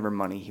 whatever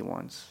money he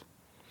wants.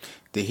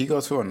 Did he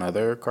go to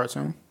another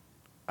cartoon?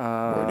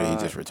 Or did he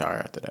just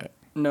retire after that?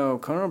 No,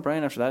 Conan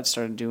O'Brien after that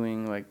started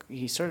doing like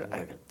he started.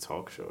 Like a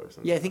talk show or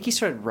something. Yeah, I think he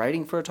started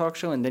writing for a talk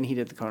show, and then he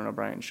did the Conan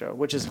O'Brien show,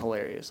 which is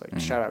hilarious. Like,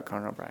 shout out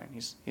Conan O'Brien.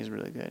 He's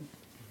really good.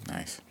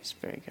 Nice. He's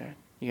very good.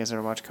 You guys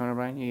ever watch Conan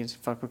O'Brien? You guys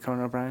fuck with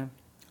Conan O'Brien?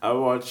 I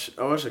watch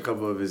a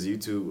couple of his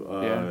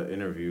YouTube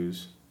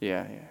interviews.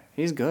 Yeah.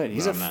 He's good.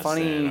 He's I'm a not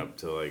funny. staying up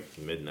till like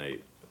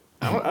midnight.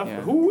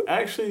 Yeah. Who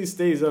actually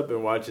stays up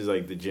and watches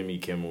like the Jimmy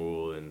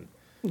Kimmel and?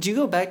 Do you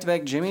go back to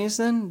back Jimmys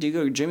then? Do you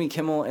go Jimmy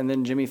Kimmel and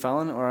then Jimmy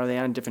Fallon, or are they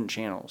on different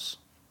channels?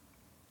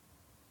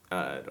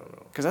 I don't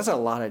know. Because that's a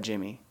lot of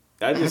Jimmy.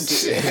 I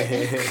just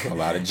A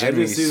lot of I Jimmys.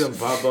 just see them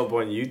pop up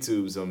on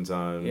YouTube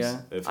sometimes.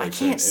 Yeah. If I it's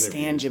in can't stand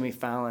interviews. Jimmy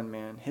Fallon,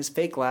 man. His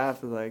fake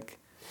laugh is like,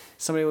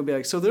 somebody would be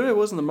like, so there it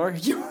was in the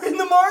market. You were in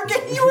the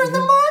market? You were in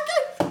the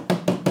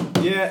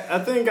market? Yeah, I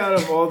think out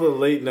of all the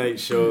late night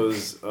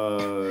shows,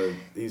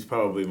 he's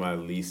probably my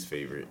least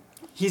favorite.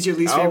 He's your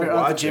least I'll favorite of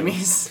the watch him.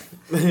 Jimmys?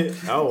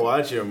 I'll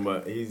watch him,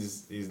 but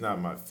he's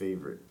not my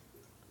favorite.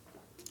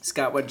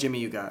 Scott, what Jimmy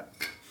you got?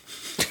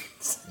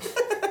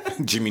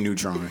 Jimmy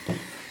Neutron.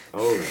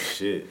 Oh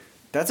shit,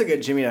 That's a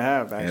good Jimmy to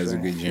have, actually. That's a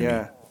good Jimmy.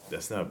 Yeah,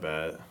 that's not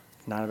bad.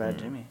 not a bad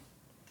Jimmy.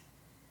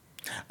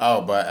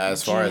 Oh, but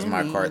as far as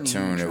my Jimmy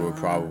cartoon, it would Neutron.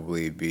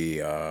 probably be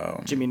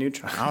Jimmy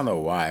Neutron. I don't know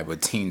why,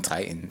 but Teen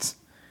Titans,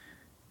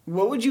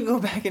 What would you go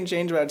back and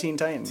change about Teen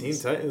Titans? Teen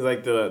Titans,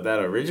 like that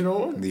original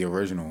one. the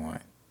original one.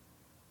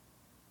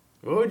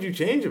 What would you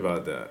change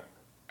about that?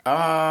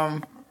 I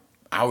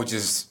would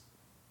just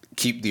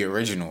keep the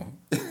original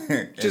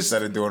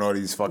instead of doing all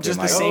these fucking just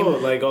the like.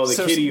 same- like all the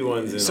so- kitty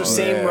ones. And So all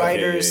same that.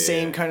 writers, Okay,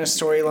 same kind of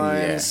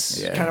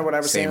storylines, Yeah, yeah. kind of what I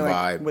was Same saying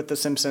like, vibe. with The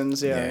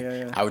Simpsons.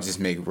 Yeah. I would just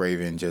make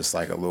Raven just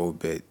like a little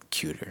bit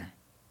cuter.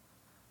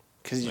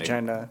 Because you're Like-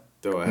 trying to.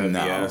 Throw a heavy No,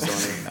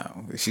 ass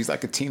on no, she's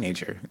like a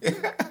teenager. it.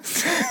 We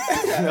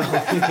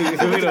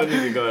don't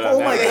need to go down Oh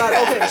that my road.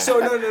 god! Okay, so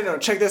no.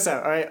 Check this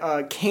out. All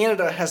right,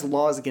 Canada has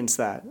laws against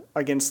that.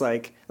 Against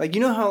like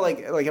you know how like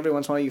every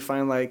once in a while you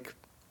find like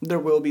there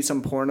will be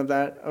some porn of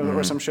that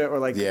or some shit or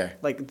like Yeah.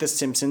 like The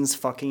Simpsons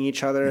fucking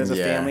each other as a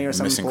Yeah, family or Miss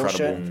some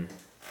bullshit. Incredible.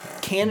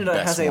 Canada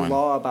Best has a one.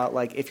 law about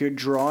like if you're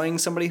drawing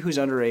somebody who's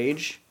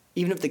underage,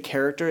 even if the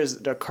character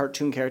is a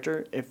cartoon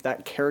character, if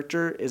that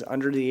character is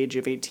under the age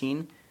of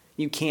 18,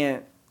 you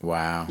can't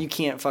Wow.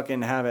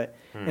 fucking have it.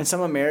 And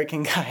some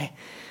American guy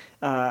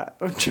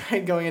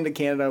tried going into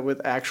Canada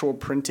with actual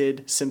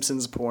printed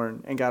Simpsons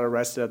porn and got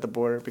arrested at the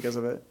border because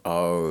of it.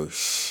 Oh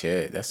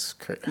shit, that's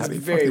crazy. How It's do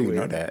you very fuck do you know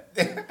weird. that?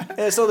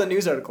 And I saw the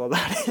news article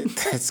about it.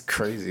 That's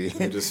crazy.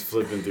 You're just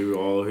flipping through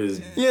all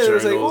his Yeah, it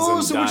was like, journals oh,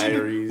 and so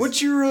diaries.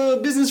 what's your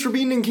business for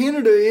being in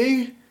Canada,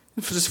 eh?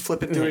 Just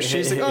flipping through his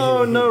shit. He's like,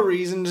 oh, no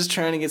reason, just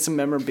trying to get some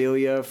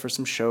memorabilia for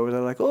some shows.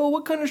 I'm like, oh,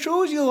 what kind of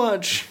shows you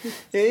watch,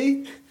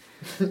 eh?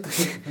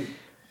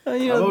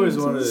 I've always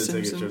wanted to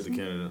take a trip to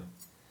Canada.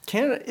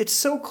 Canada, it's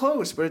so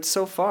close, but it's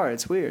so far.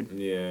 It's weird.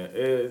 Yeah,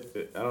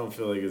 I don't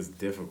feel like it's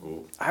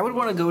difficult. I would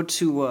want to go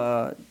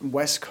to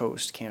West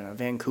Coast Canada,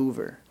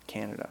 Vancouver,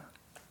 Canada.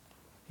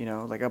 You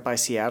know, like up by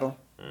Seattle.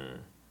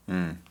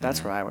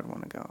 That's where I would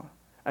want to go.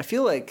 I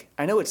feel like,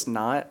 I know it's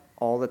not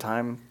all the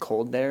time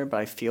cold there, but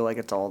I feel like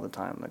it's all the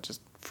time, like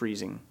just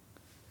freezing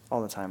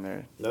all the time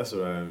there. That's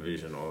what I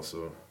envision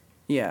also.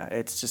 Yeah,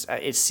 it's just,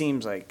 it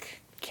seems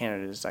like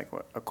Canada is like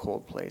a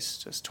cold place,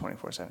 just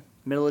 24/7.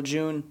 Middle of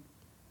June,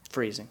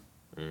 freezing.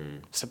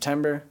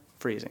 September,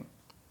 freezing.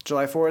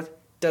 July 4th,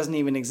 doesn't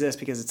even exist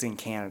because it's in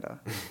Canada.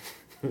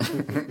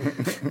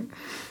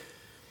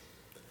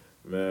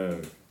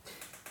 Man.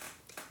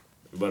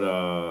 But,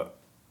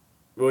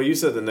 well, you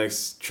said the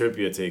next trip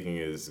you're taking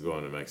is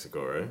going to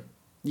Mexico, right?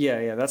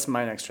 Yeah, that's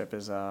my next trip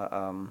is,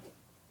 I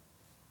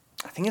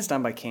think it's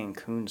down by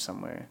Cancun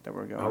somewhere that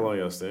we're going. How long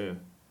y'all staying?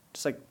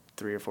 Just like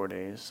 3 or 4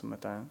 days, something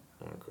like that.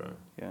 Okay.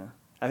 Yeah.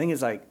 I think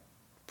it's like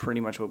pretty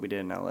much what we did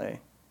in LA.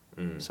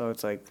 So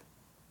it's like,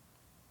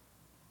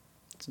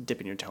 it's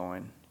dipping your toe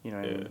in, you know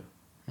what I mean?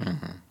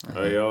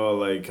 Are y'all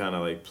like kind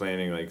of like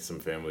planning like some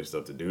family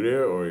stuff to do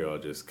there, or y'all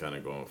just kind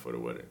of going for the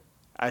wedding?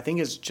 I think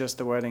it's just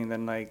the wedding.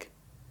 Then like,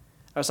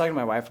 I was talking to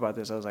my wife about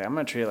this. I was like, I'm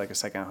gonna treat it like a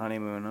second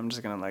honeymoon. I'm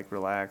just gonna like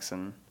relax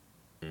and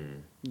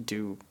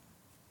do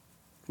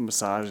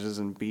massages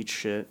and beach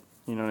shit.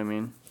 You know what I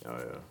mean? Oh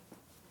yeah.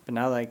 But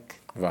now like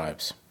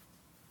Vibes.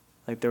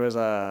 there was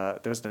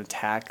an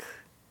attack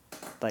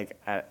like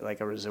at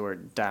like a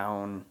resort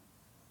down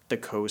the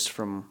coast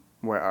from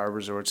where our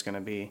resort's gonna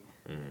be.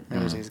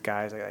 There was these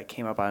guys like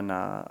came up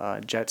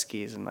on jet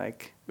skis and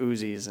like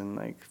Uzis and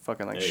like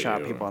fucking like Hey,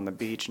 shot yo. people on the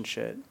beach and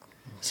shit.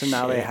 So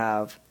now they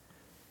have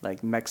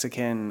like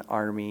Mexican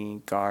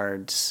army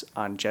guards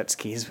on jet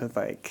skis with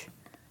like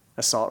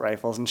assault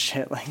rifles and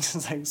shit, like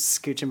just like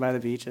scooching by the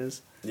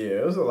beaches. Yeah,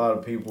 it was a lot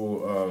of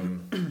people.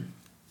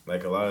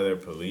 Like a lot of their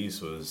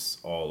police was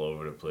all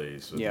over the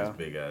place with Yeah. these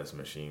big ass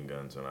machine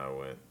guns when I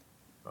went.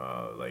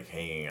 Like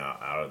hanging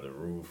out of the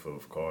roof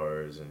of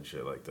cars and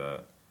shit like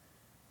that.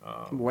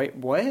 Wait,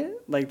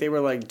 what? Like they were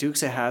like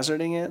Dukes of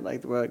Hazzarding it?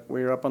 Like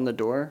we were up on the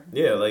door?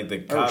 Yeah, like the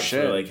cops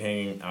shit. were like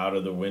hanging out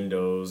of the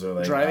windows or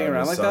like Driving out of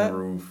around the like that?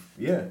 sunroof.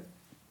 Yeah.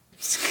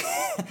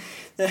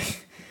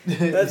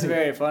 That's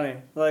very funny.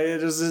 Like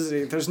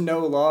there's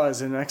no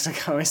laws in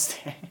Mexico, is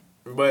there?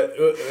 But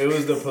it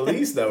was the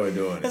police that were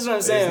doing it. That's what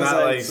I'm saying. It's It's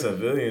not like like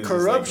civilians. just,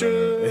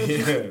 corruption. Like,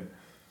 yeah.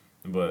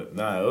 But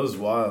nah, it was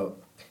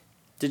wild.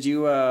 Did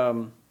you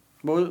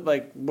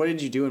what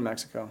did you do in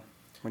Mexico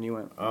when you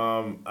went?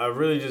 I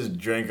really just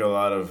drank a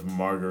lot of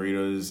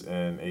margaritas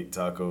and ate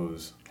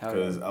tacos Hell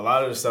because yeah. a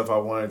lot of the stuff I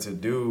wanted to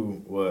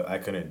do, I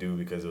couldn't do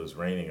because it was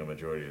raining a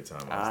majority of the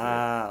time. I was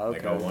there.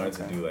 Okay. Like I wanted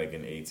to do like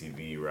an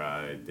ATV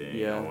ride thing.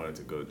 Yeah. I wanted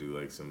to go do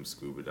like some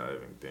scuba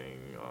diving thing.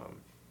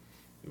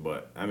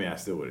 But I mean, I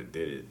still would have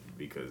did it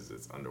because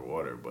it's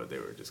underwater, but they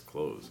were just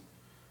closed.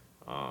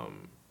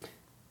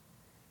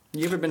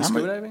 You ever been How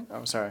scuba much- diving?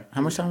 Oh, sorry.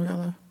 How much time we got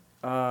left?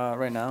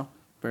 Right now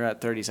we're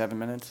at 37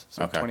 minutes,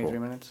 so Okay, 23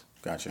 cool. minutes.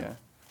 Gotcha. Yeah.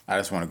 I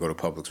just want to go to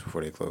Publix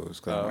before they close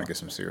because I Oh. want to get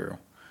some cereal.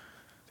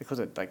 They close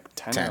at like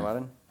 10 10. or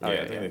 11. Yeah, Oh, I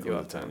think they you closed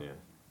have at 10. time. Yeah,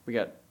 We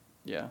got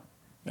yeah.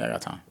 Yeah, I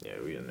got time. yeah,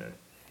 we in there.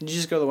 Did you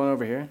just go to the one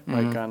over here,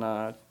 like on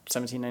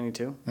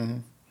 1792? Mm-hmm.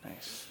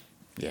 Nice.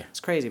 Yeah. It's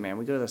crazy, man.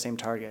 We go to the same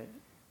Target.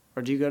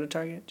 Or do you go to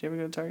Target? Do you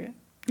ever go to Target?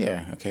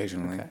 Yeah,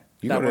 occasionally. Okay.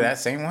 You That go to one? that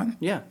same one?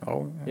 Yeah.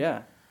 Oh,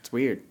 Yeah. It's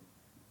weird.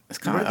 It's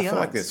kind of. What are I the feel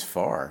like odds? it's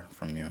far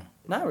from you.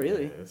 Not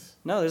really. Yes.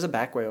 No, there's a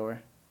back way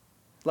over.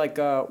 Like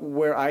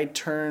where I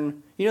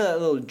turn, you know that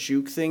little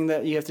juke thing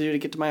that you have to do to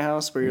get to my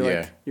house, where you're Yeah.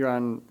 like you're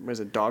on what is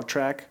it, dog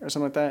track or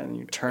something like that, and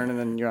you turn and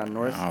then you're on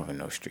north, I don't even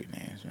know street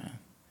names, man.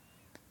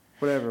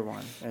 whatever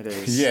one it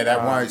is. Yeah,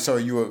 that one.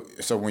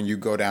 So when you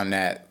go down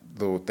that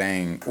little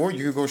thing, or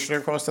you could go straight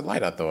across the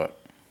light. I thought.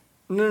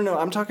 No.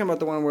 I'm talking about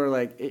the one where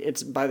like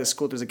it's by the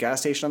school. There's a gas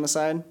station on the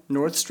side.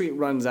 North Street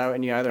runs out,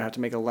 and you either have to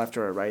make a left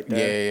or a right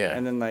there. Yeah.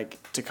 And then like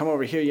to come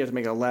over here, you have to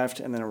make a left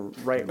and then a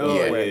right. Oh real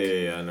yeah, quick.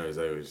 yeah. I know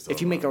exactly what you're talking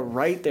If you make a about.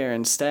 right there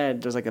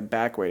instead, there's like a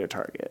back way to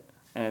Target,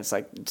 and it's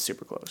like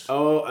super close.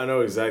 Oh, I know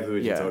exactly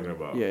what yeah. you're talking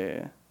about.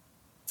 Yeah.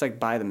 It's like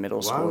by the middle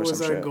Why school or was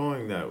some I shit.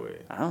 going that way?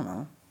 I don't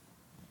know.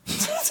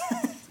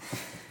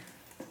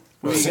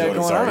 Well, What you so got go to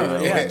going on?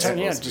 Target. Yeah, Yeah,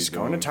 supposed to just be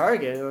going to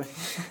Target.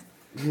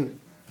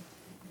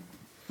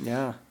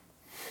 Yeah.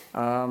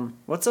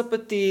 What's up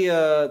with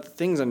the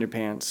things on your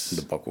pants?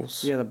 The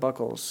buckles. Yeah, the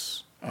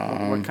buckles.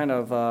 What kind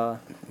of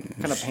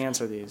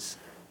pants are these?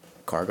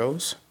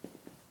 Cargos.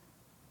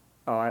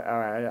 Oh,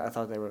 I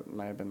thought they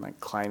might have been like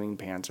climbing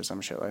pants or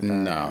some shit like that.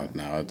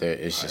 No,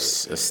 it's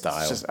just a style.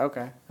 It's just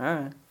okay. All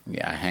right.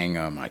 Yeah, I hang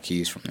my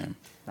keys from them.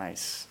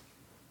 Nice.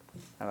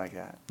 I like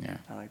that. Yeah.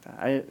 I like that.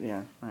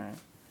 All right.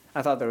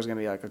 I thought there was gonna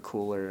be like a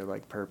cooler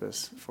like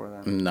purpose for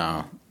them.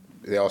 No,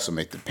 they also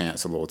make the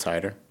pants a little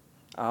tighter,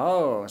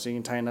 Oh, so you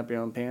can tighten up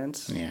your own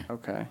pants? Yeah.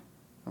 Okay.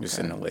 just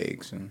in the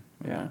legs and.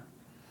 Yeah.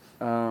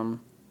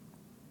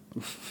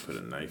 Put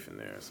a knife in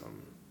there or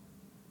something.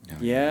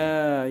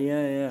 Yeah.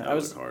 That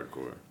was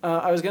hardcore.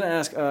 I was gonna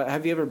ask,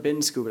 have you ever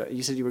been scuba diving?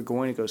 You said you were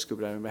going to go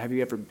scuba diving, but have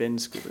you ever been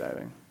scuba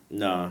diving?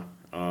 Nah.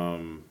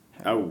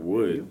 I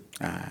would.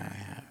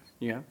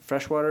 Yeah.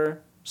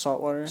 Freshwater,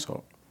 saltwater?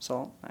 So,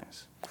 Salt?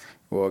 Nice.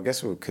 well, I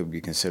guess it could be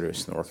considered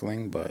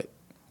snorkeling, but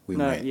we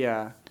No, went.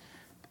 yeah.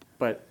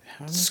 But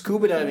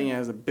scuba diving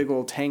has a big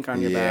old tank on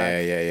your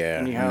back. Yeah.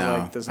 And you have No,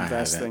 like this I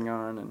vest haven't. thing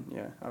on, and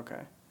yeah, okay.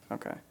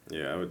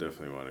 Yeah, I would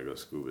definitely want to go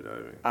scuba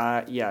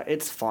diving. Yeah,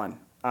 it's fun.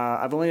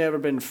 I've only ever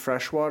been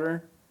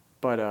freshwater,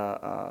 but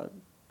I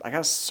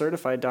got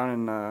certified down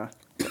in the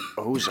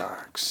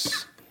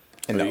Ozarks.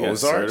 In Oh, the you got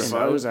Ozarks? In the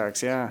certified?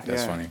 Ozarks, yeah.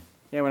 That's yeah. funny.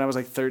 Yeah, when I was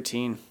like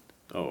 13.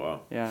 Oh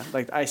wow. Yeah,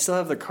 like I still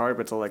have the card,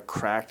 but it's all like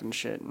cracked and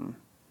shit, and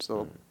just a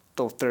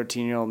little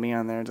 13-year-old me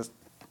on there just.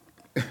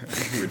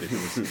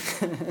 Ridiculous.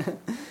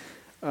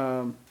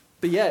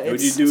 But yeah, Would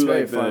it's you it's do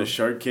very like fun. the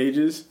shark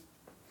cages?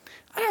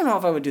 I don't know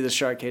if I would do the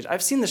shark cage.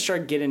 I've seen the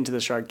shark get into the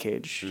shark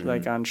cage, Mm-hmm.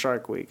 like on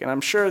Shark Week, and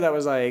I'm sure that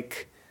was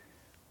like,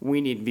 we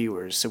need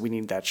viewers, so we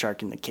need that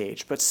shark in the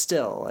cage. But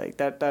still, like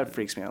that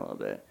freaks me out a little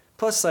bit.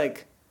 Plus,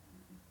 like,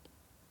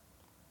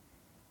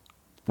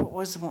 what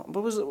was the one?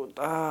 What was it?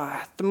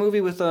 The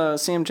movie with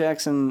Sam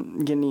Jackson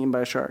getting eaten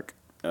by a shark.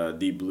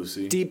 Deep Blue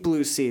Sea. Deep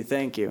Blue Sea.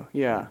 Thank you.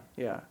 Yeah.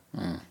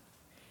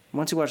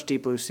 Once you watch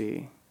Deep Blue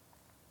Sea,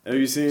 Have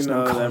you seen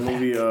no that coming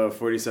movie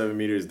 47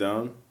 Meters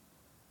Down?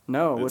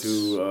 no, The what's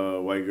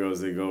two white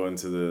girls, they go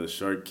into the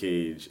shark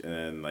cage and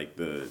then like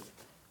the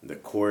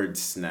cord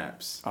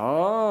snaps.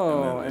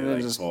 oh, and then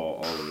they like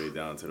fall all the way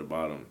down to the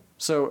bottom.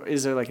 So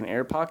is there like an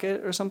air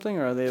pocket or something,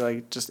 or are they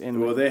like just in?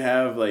 Well, they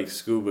have like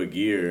scuba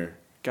gear.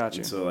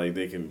 Gotcha. So like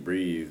they can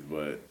breathe,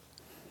 but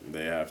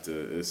they have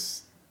to.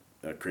 It's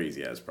a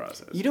crazy ass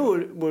process. You know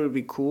what would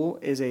be cool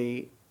is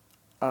like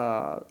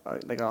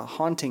a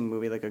haunting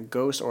movie, like a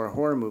ghost or a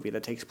horror movie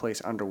that takes place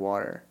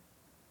underwater.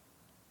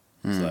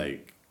 It's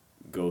like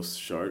ghost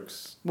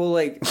sharks. Well,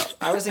 like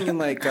I was thinking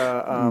like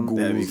That'd be Ghouls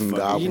and fucking-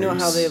 goblins. you know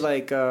how they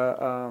like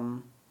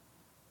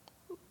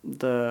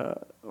the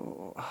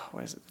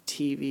what is it,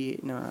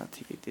 TV, no, not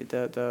TV,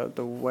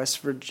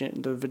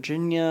 the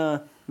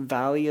Virginia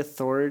Valley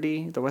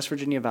Authority, the West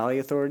Virginia Valley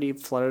Authority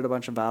flooded a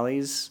bunch of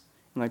valleys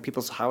and like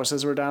people's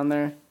houses were down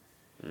there.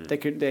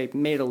 They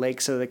made a lake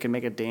so they could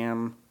make a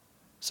dam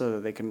so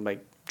that they can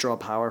like draw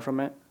power from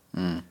it.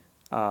 But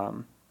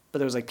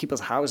there was like people's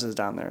houses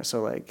down there,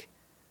 so like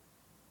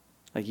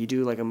you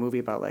do like a movie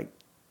about like,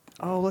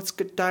 oh, let's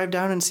dive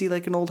down and see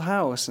like an old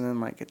house, and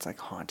then like it's like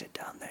haunted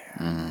down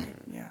there.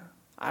 Yeah,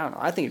 I don't know.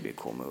 I think it'd be a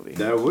cool movie.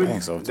 That would I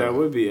think so, too. that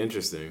would be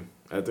interesting.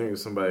 I think if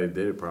somebody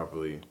did it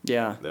properly,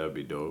 Yeah, that would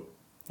be dope.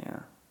 yeah.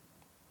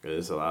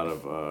 It's a lot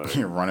of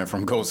You're running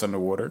from ghosts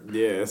underwater.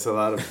 yeah, it's a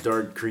lot of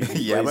dark, creepy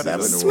Yeah, but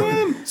places that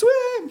in would the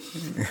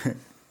world. Swim.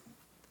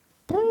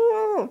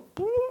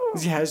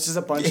 Yeah, it's just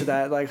a bunch of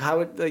that. Like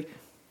how it like,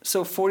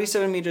 so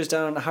 47 meters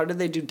down. How did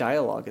they do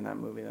dialogue in that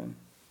movie then?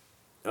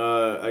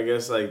 I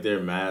guess like their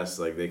masks,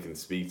 like they can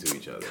speak to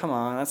each other. Come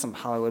on, that's some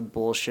Hollywood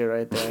bullshit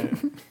right there.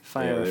 If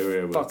I Yeah, they were ever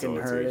able fucking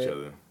to talk heard to each it.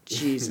 other.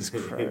 Jesus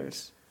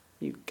Christ,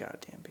 you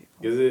goddamn people.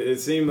 Because it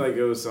seemed like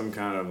it was some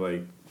kind of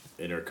like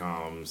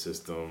intercom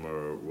system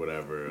or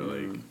whatever,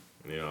 like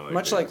you know, like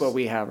Much like this- what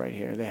we have right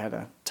here. They had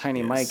a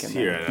tiny mic in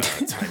here there.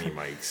 at Tiny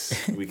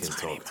Mics, we can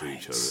talk to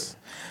each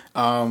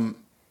other.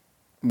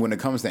 When it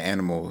comes to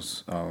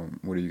animals,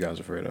 what are you guys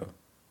afraid of?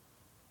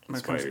 When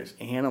it comes Spiders.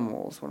 to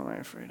animals, what am I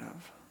afraid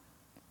of?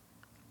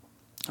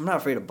 I'm not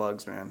afraid of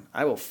bugs, man.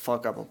 I will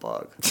fuck up a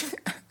bug.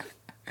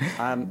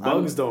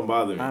 Bugs don't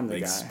bother me. I'm the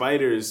Like guy.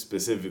 spiders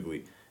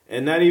specifically,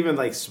 and not even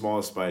like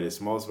small spiders.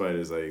 Small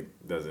spiders like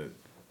doesn't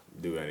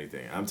do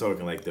anything. I'm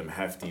talking like them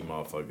hefty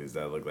motherfuckers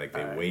that look like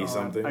they weigh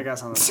something. I got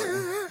something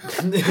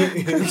for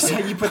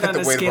you. You put that on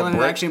The a weight of scale a and it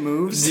brick? actually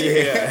moves.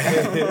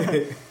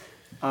 Yeah.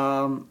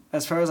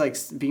 As far as like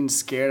being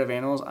scared of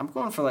animals, I'm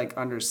going for like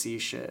undersea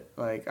shit.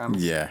 Like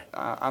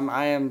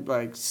I am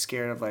like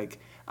scared of like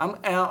and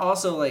I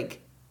also like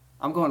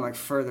I'm going like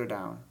further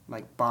down,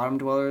 like bottom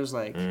dwellers.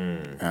 Like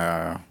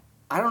I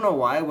don't know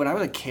why. When I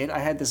was a kid, I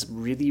had this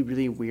really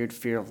really weird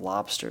fear of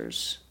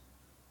lobsters.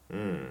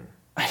 I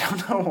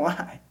don't know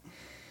why.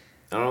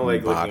 I don't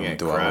like Bottom looking at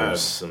dwellers.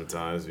 crabs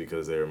sometimes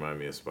because they remind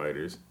me of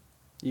spiders.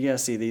 You gotta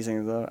see these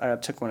things though. I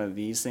took one of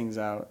these things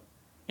out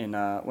in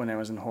when I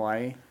was in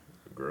Hawaii.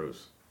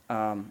 Gross.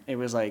 It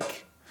was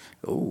like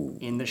Ooh.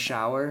 in the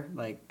shower,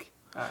 like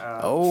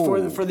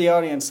Oh. for the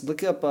audience,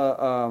 look up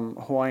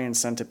Hawaiian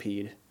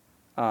centipede.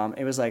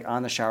 It was like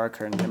on the shower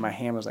curtain, and my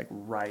hand was like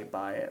right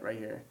by it, right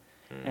here,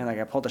 and like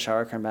I pulled the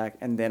shower curtain back,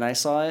 and then I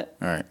saw it,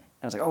 All right. and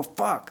I was like, oh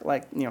fuck,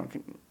 like you know,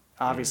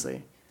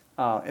 obviously.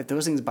 If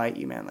those things bite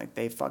you, man, like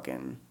they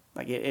fucking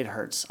like it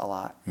hurts a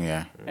lot.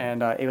 Yeah.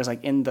 And it was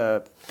like in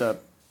the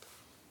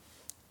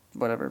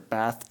whatever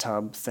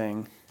bathtub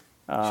thing.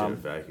 Should have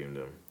vacuumed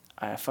them.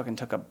 I fucking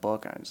took a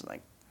book and I was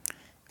like,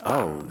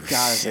 Oh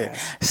got his shit!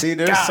 ass. See,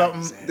 Got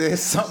his there's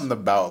something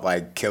about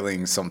like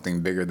killing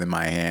something bigger than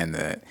my hand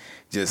that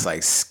just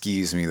like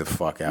skews me the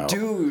fuck out.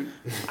 dude,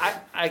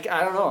 I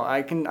don't know.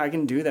 I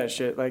can do that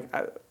shit. Like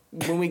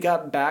when we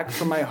got back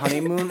from my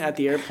honeymoon at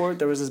the airport,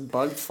 there was this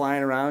bug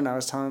flying around. I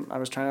was trying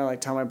to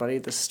like tell my buddy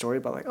this story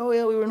about like, oh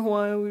yeah, we were in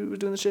Hawaii, we were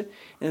doing this shit,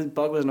 and this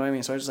bug was annoying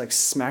me, so I just like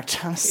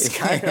smacked down the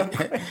sky real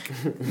quick.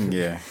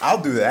 Yeah,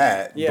 I'll do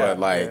that. Yeah, but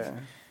like, yeah.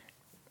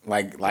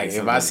 like if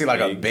something I see like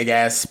a big. big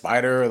ass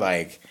spider,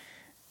 like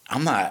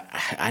I'm not.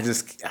 I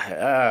just like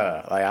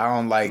I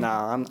don't like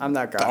Nah, I'm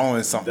that guy.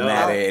 throwing something Dog,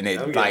 at it and I'm it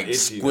getting like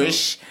itchy,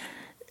 squish.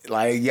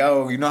 Like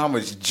yo, you know how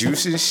much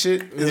juice and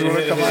shit is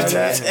gonna come out of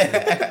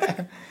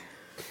that?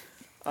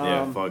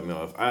 Yeah, fuck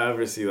no. If I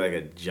ever see like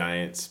a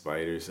giant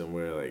spider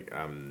somewhere, like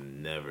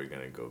I'm never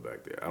gonna go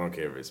back there. I don't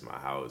care if it's my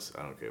house.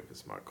 I don't care if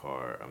it's my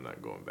car. I'm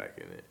not going back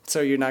in it. So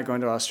you're not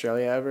going to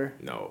Australia ever?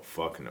 No,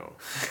 fuck no.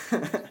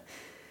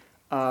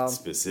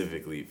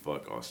 Specifically,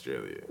 fuck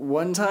Australia.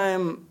 One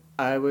time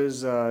I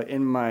was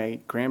in my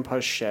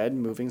grandpa's shed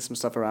moving some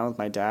stuff around with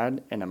my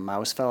dad, and a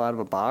mouse fell out of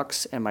a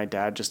box, and my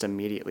dad just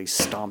immediately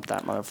stomped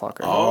that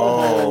motherfucker.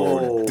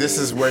 Oh, this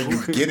is where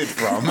you get it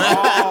from.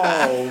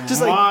 Oh,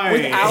 Just like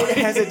without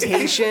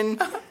hesitation,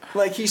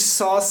 like he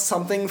saw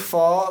something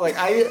fall.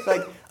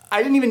 I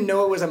didn't even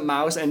know it was a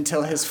mouse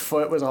until his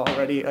foot was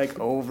already like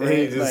over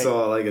He it. just like,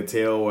 saw like a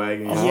tail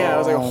wagging. yeah, I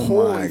was like, Oh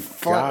holy my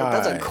fuck,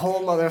 that's a God.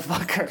 cold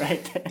motherfucker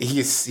right there.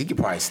 He could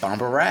probably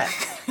stomp a rat.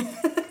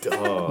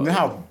 Dog. You know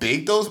how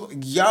big those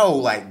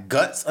like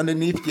guts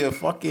underneath your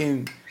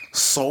fucking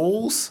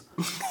soles?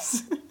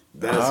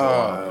 That's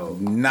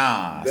wild.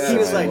 Nah. That He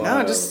was is like, no,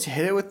 wild. just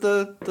hit it with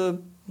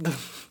the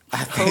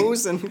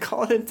hose and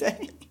call it a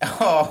day.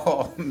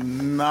 Oh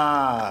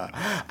nah.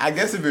 I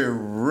guess if it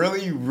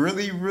really,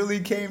 really,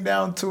 really came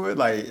down to it,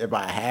 like if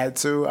I had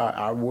to,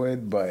 I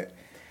would, but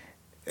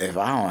if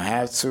I don't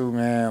have to,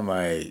 man,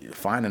 like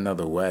find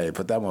another way.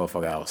 Put that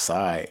motherfucker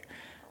outside.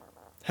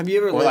 Have you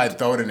ever Or lived? like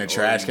throw it in the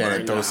trash can burn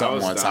and throw the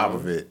something on house top down.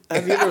 of it.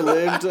 Have you ever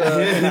lived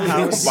in a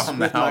house Bomb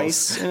the with house.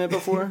 mice in it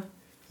before?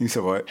 You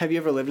said what? Have you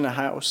ever lived in a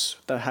house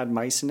that had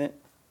mice in it?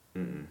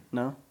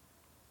 No.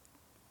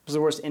 What was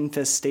the worst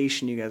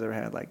infestation you guys ever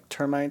had? Like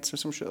termites or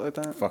some shit like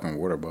that? Fucking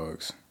water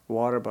bugs.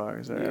 Water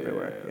bugs are Yeah,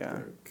 everywhere. I Yeah.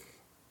 think.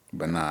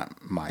 But not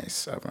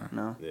mice ever.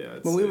 No. Yeah,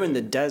 I'd When we were in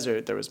say- the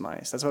desert, there was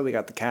mice. That's why we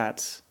got the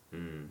cats.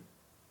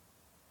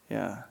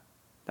 Yeah.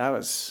 That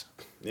was.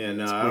 Yeah,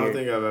 no, It's I don't weird.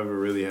 think I've ever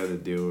really had to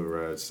deal with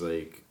rats.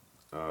 Like,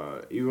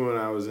 even when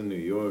I was in New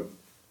York,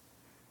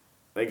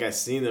 like I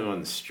seen them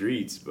on the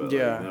streets, but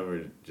Yeah. like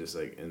never just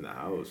like in the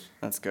house.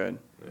 That's good.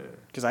 Yeah.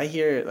 Because I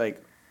hear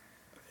like,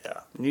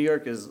 yeah, New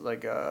York is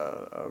like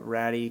a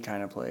ratty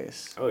kind of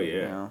place. Oh yeah,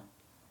 You know?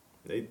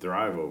 they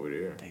thrive over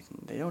there.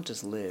 They don't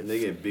just live. And they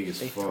get big as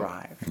They fuck.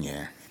 thrive.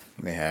 Yeah.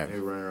 They have They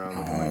run around a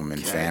looking home like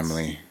and cats.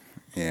 family.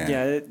 Yeah.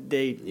 Yeah,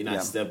 they. You're not yeah.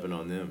 stepping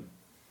on them.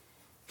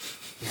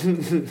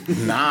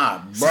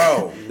 Nah,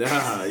 bro.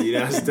 Nah, you're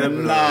not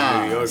stepping Nah.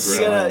 on a New York You rat.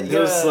 gotta-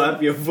 They'll yeah.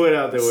 slap your foot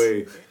out the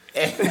way.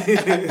 What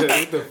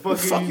the fuck, What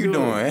the fuck are you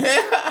doing?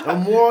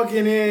 I'm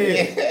walking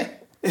in.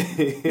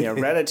 Yeah,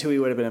 Ratatouille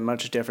would have been a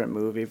much different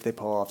movie if they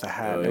pull off the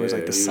hat. Oh, and it was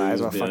like yeah, the he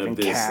size was of a being fucking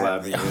bitch cat.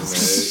 slapping you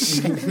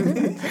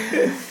in the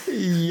head.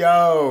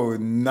 Yo,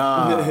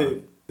 nah. Do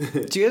you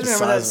guys The remember that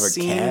size of a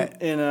scene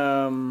cat? in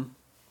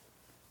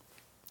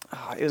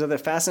it was either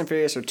Fast and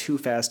Furious or Too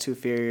Fast, Too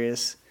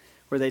Furious,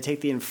 where they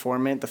take the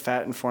informant, the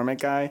fat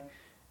informant guy,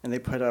 and they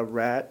put a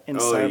rat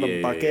inside of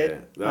a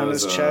bucket That on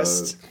was, his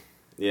chest,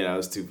 Yeah, that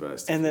was too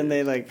fast. and then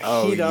they like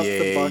Oh, heat up the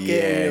yeah, bucket, yeah,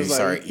 and it he was like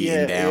started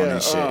eating down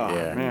and shit, Oh,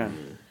 yeah.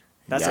 man,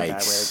 that's a bad way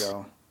Yikes. to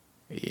go.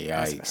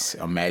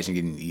 Yikes. Imagine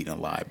getting eaten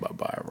alive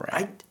by a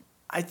rat.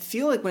 I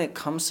feel like when it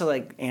comes to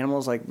like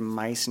animals like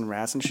mice and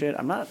rats and shit,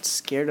 I'm not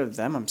scared of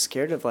them. I'm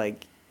scared of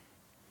like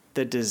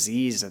the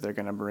disease that they're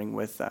gonna bring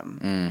with them.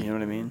 You know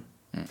what I mean?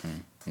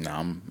 No,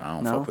 I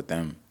don't No? fuck with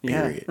them.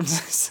 Yeah. Period.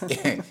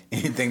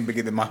 Anything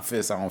bigger than my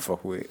fist, I don't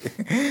fuck with.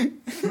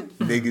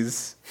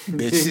 Niggas,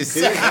 bitches.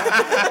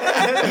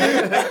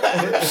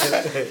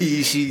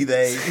 He, she,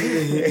 they.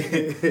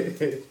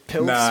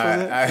 Pills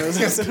Nah,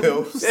 with it?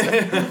 pills.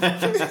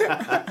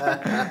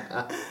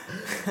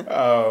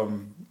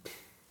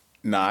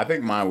 Nah, I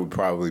think mine would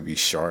probably be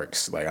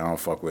sharks. Like I don't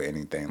fuck with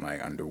anything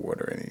like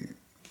underwater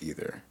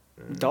either.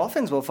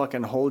 Dolphins will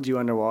fucking hold you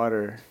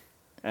underwater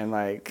and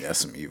like That's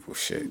some evil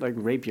shit. like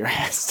rape your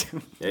ass.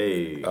 Dude.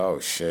 Hey. Oh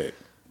shit.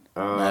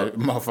 That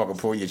motherfucker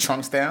pull your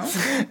trunks down.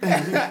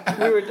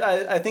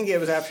 I think it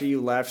was after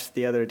you left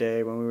the other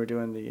day when we were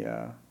doing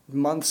the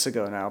months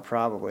ago now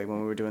probably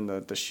when we were doing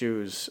the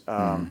shoes.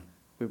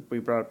 We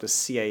brought up the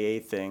CIA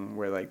thing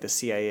where like the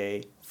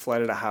CIA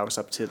flooded a house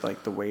up to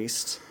like the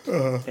waist. They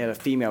had a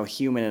female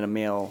human and a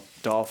male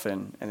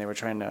dolphin, and they were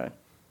trying to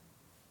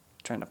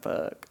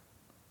fuck.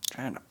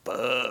 Trying to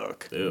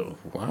fuck. Ew.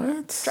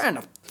 What? Trying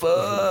to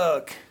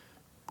fuck.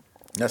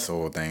 That's the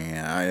whole thing.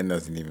 Yeah. It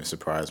doesn't even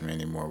surprise me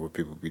anymore what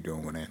people be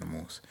doing with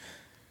animals.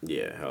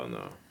 Yeah, hell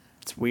no.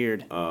 It's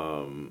weird.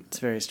 It's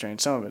very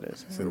strange. Some of it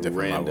is. It's a different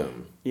level.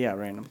 Random. Yeah,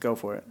 random. Go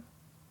for it.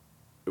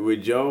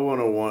 Would y'all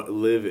want to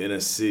live in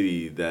a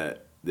city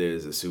that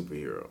there's a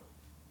superhero?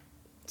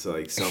 So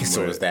like somewhere.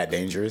 So is that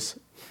dangerous?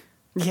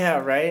 Yeah,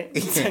 right?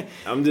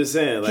 I'm just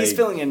saying, like, He's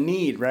feeling a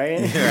need, right?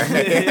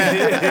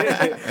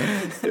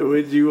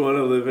 would you want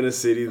to live in a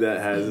city that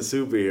has a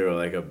superhero,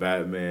 like a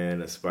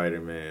Batman, a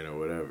Spider-Man, or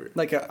whatever?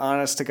 Like a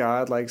honest to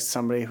God, like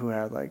somebody who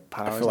had like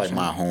powers. I feel like and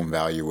my shit. home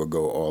value would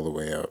go all the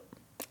way up.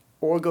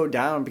 Or go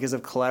down because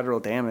of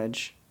collateral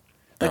damage.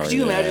 Like, Oh, could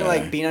you imagine yeah.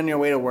 like being on your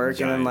way to work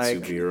Giant and then like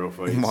superhero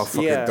fights.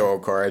 Motherfucker Yeah. throw a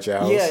car at your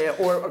house. yeah,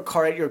 or a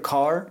car at your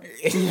car.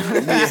 He's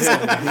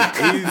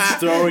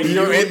throwing you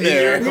You're in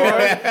there. your car,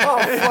 Oh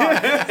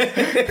fuck!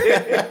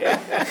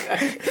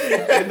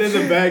 and then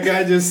the bad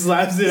guy just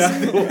slaps it out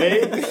the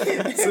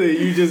way. So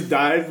you just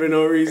died for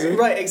no reason.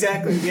 Right,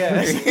 exactly.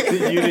 Yeah.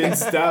 You didn't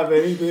stop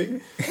anything.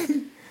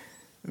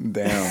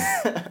 Damn.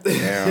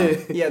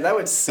 Yeah, that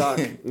would suck.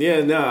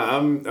 Yeah, nah,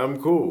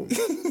 I'm cool.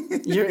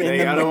 You're in Like,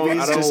 the I don't movies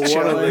want just to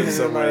chilling live and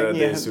somewhere like, that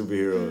there's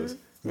superheroes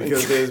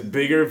because there's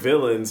bigger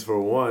villains for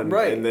one,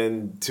 Right. and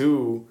then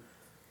two.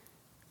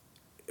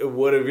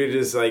 What if you're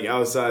just like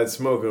outside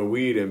smoking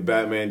weed and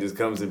Batman just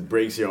comes and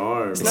breaks your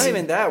arm? It's not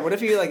even that. What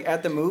if you're like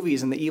at the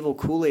movies and the evil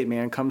Kool-Aid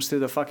man comes through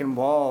the fucking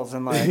walls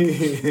and like,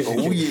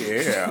 Oh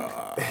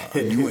yeah.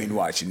 You ain't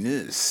watching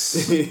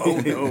this. oh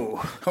no.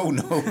 Oh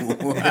no.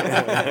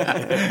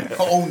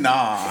 Oh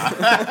nah.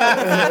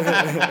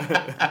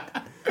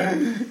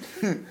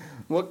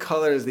 What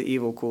color is the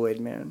evil Kool-Aid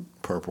man?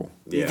 Purple.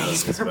 Yeah, I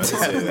was just about to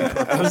say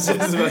that. I was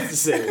just about to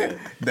say that.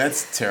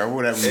 That's terrible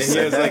that we And he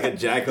said has like a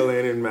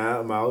jack-o'-lantern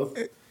mouth. mouth.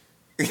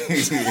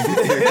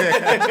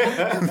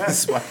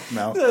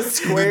 The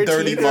square The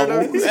dirty teeth bubble.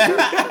 out This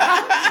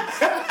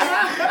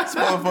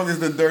motherfucker's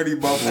the dirty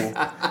bubble,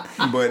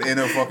 but in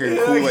a fucking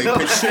Kool-Aid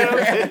picture.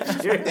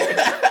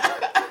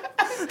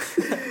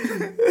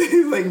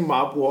 He's like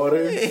mop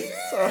water. It's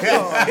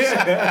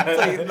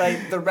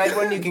like the red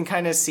one you can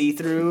kind of see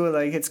through.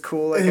 Like it's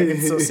cool. Like I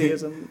can still see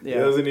it. He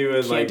doesn't even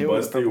Can't like do it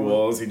with bust through purple.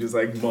 walls. He just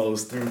like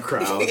mows through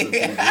crowds of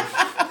people.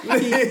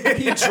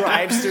 He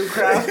drives through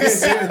crowds.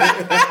 He's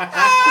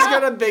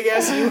got a big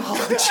ass U-Haul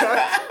truck.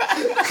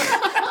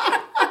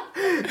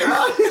 He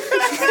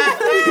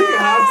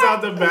hops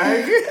out the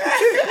back.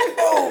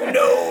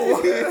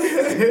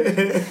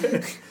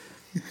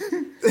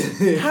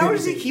 How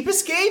does he keep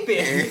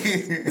escaping?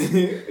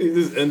 He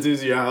just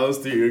enters your house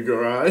through your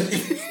garage.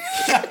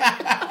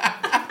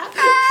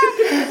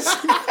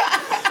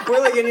 We're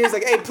like in here. He's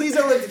like, "Hey, please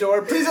don't let the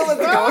door. Please don't let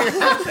the door."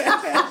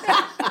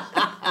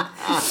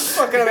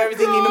 Fucking up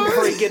everything even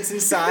before he gets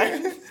inside.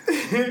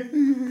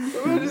 Imagine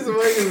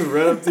somebody just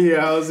run up to your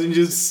house and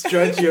just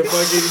stretch your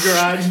fucking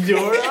garage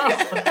door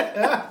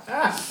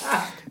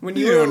out. When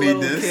you You were a don't need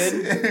little this.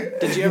 kid,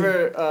 did you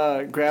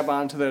ever grab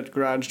onto the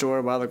garage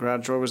door while the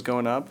garage door was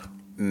going up?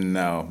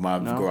 No, my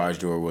garage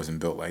door wasn't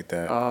built like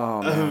that.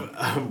 Oh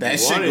man, That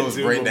shit Wanted goes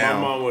to, right but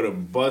down. My mom would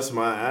have bust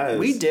my ass.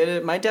 we did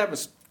it. My dad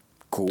was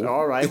Cool.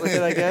 all right with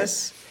it, I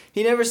guess.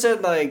 He never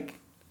said like,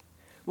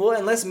 well,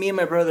 unless me and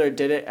my brother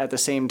did it at the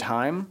same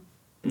time,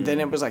 then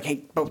it was like,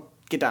 hey, bro,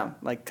 get down,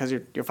 like, cause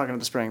you're fucking up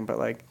the spring. But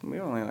like, we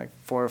were only like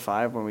 4 or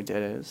 5 when we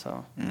did it,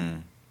 so.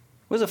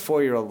 What does a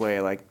 4-year-old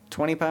weigh? Like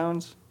 20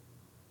 pounds?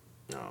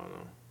 I don't know.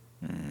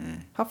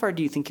 How far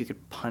do you think you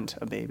could punt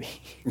a baby?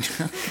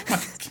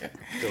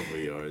 Couple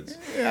yards.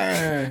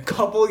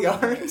 Couple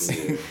yards?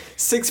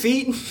 6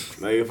 feet?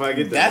 Like if I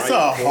get the That's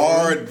right a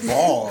corner, hard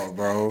ball,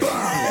 bro.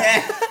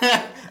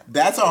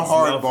 That's a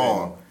hard nothing.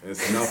 ball.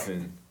 It's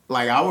nothing.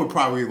 Like I would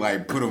probably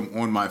like put him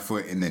on my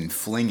foot and then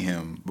fling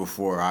him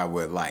before I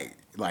would like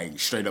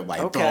straight up like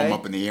throw Okay. him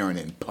up in the air and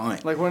then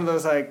punt. Like one of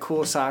those like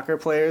cool soccer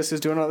players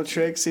who's doing all the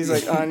tricks. He's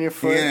like on your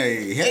foot.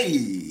 Hey, hey,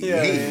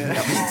 Yeah, hey,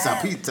 yeah. pizza,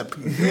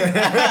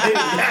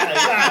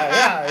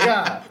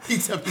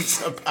 pizza,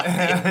 pizza,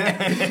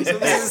 pie. So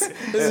this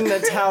is an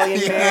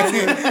Italian man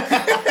who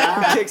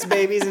kicks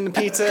babies into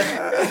pizza.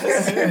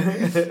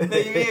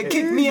 They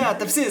kick me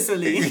out of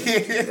Sicily.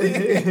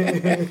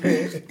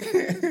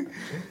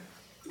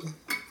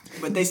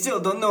 But they still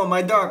don't know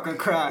my darker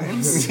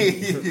crimes.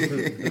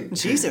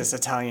 Jesus,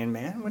 Italian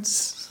man,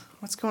 what's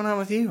going on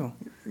with you?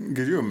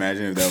 Could you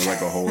imagine if that was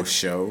like a whole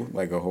show,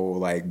 like a whole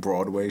like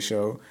Broadway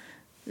show?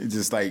 It's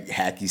just like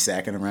hacky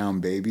sacking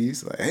around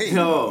babies. Like, hey,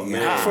 Oh,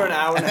 man. For an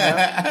hour and a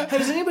half.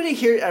 Has anybody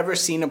here ever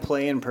seen a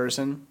play in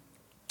person?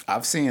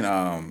 I've seen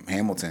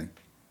Hamilton.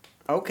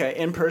 Okay,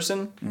 in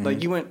person?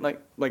 Like you went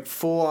like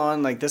full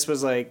on, like this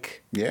was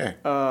like Yeah.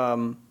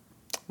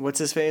 what's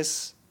his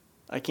face?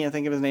 I can't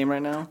think of his name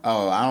right now.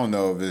 Oh, I don't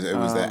know if it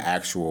was the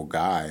actual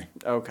guy.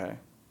 Okay.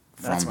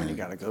 That's From when you him.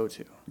 gotta go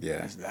to.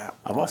 Yeah. Is that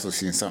I've also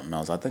seen something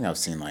else. I think I've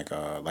seen like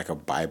a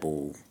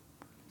Bible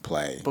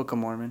play. Book of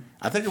Mormon.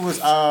 I think it was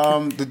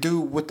the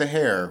dude with the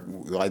hair.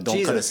 Like,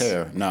 don't cut his Jesus.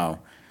 hair. No.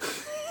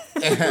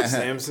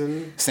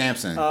 Samson.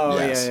 Samson. Oh,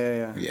 yes.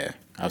 yeah. Yeah,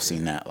 I've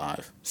seen that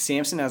live.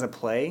 Samson as a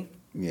play.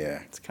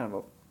 Yeah. It's kind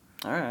of a.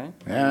 All right.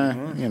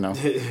 Yeah, you know.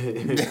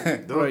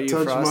 Don't What, are you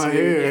touch Frosty? my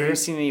You hair. ever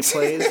seen any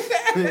plays?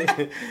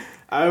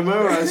 I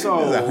remember I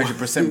saw He's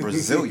 100%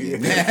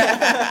 Brazilian.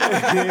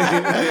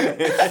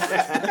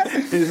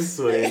 his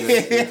swing.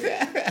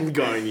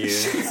 Garnier.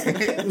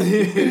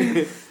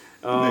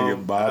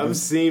 Nigga Bobby. I've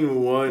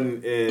seen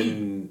one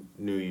in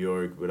New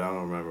York, but I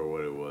don't remember what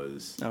it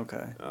was.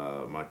 Okay.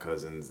 My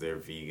cousins, they're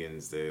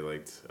vegans. They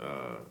liked.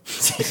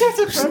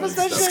 Preface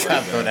that shit?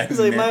 Gotta throw that It's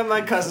in like there.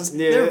 my cousins,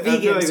 Yeah, they're I feel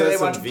vegan, like so they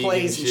that's watch some vegan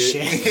plays and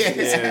shit.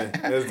 Yeah,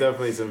 there's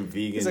definitely some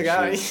vegan He's like, shit.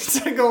 I need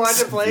to go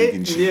watch a play.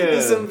 Vegan shit. Yeah.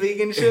 There's some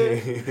vegan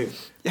shit.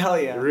 Hell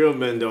yeah. Real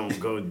men don't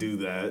go do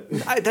that.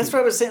 That's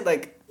what I was saying.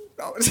 Like,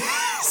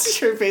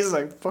 your face is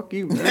like, fuck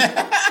you, man.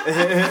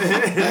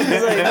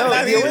 It's like, no,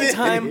 the only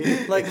time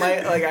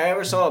I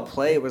ever saw a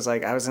play was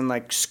like I was in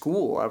like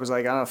school. I was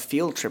like on a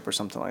field trip or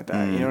something like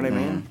that. You know what I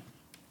mean?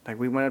 Like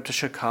we went up to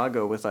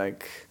Chicago with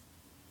like.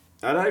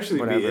 I'd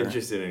actually be Whatever.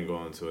 interested in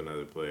going to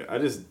another play. I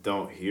just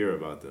don't hear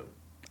about them.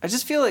 I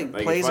just feel like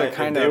Like plays if are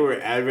kind if they of. were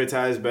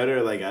advertised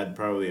better, like I'd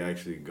probably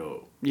actually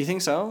go. You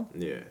think so?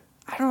 Yeah.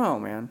 I don't know,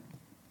 man.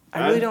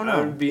 I really don't I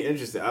know. would be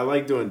interested. I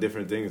like doing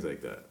different things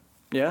like that.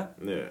 Yeah.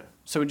 Yeah.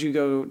 So would you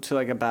go to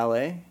like a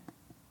ballet?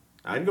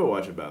 I'd go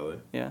watch a ballet.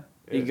 Yeah.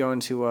 Yeah. You go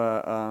into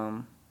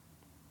a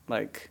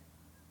like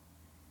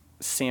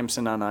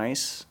Samson on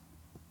Ice.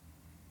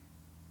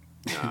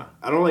 Nah,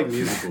 I don't like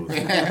musicals.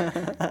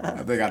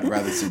 I think I'd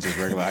rather see just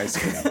regular ice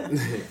cream.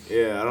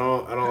 Yeah, I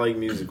don't like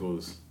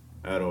musicals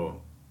at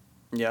all.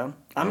 Yeah.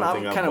 I I'm don't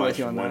think I've kind of with watched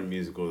you on one that.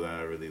 musical that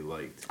I really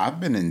liked.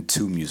 I've been in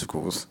 2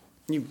 musicals.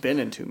 You've been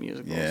in 2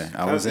 musicals. Yeah,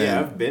 I was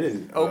I've been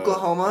in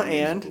Oklahoma a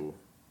and- musical.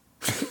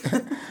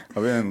 I've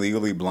been in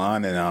Legally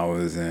Blonde, and I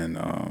was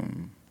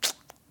in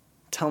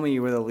Tell me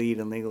you were the lead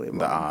in Legally The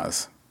Blonde.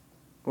 Oz.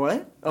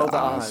 What? Oh, The the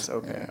Oz, Oz.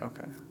 Okay, yeah.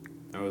 okay.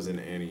 I was in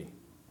Annie.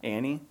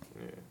 Annie?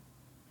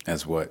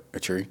 As what? A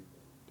tree?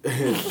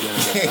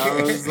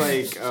 I was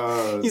like,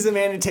 He's the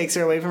man who takes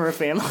her away from her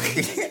family.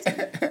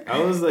 I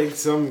was like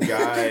some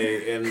guy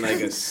in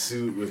like a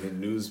suit with a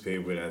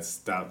newspaper that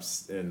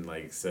stops and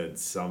like said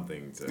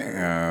something to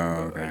her.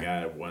 Oh, okay. Like I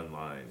had one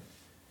line,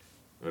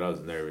 but I was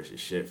nervous as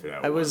shit for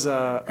that. I was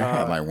I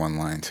had like one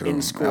line too.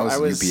 in school, I I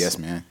was was- a UPS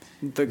man.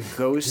 the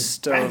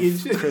ghost of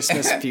Package.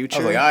 Christmas I Future.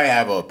 was like, I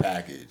have a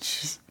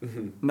package.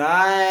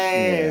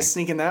 Nice, Yeah.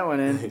 sneaking that one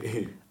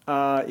in.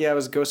 Yeah, it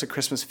was Ghost of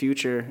Christmas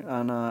Future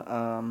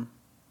on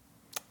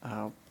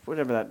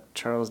whatever that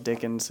Charles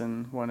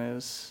Dickinson one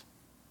is.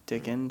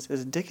 Dickens?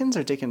 Is it Dickens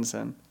or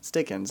Dickinson? It's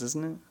Dickens,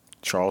 isn't it?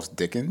 Charles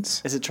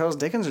Dickens. Is it Charles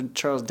Dickens or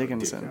Charles Dick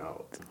Dickinson?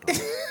 out.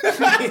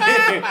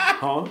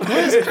 Huh?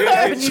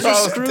 Ebenezer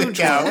Charles Scrooge.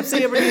 Dickow. What's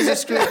the Ebenezer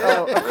Scrooge?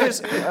 Oh, a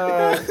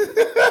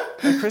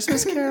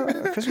Christmas Carol?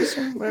 A Christmas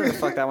Carol? Whatever the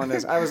fuck that one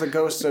is. I was a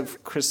ghost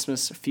of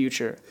Christmas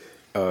Future.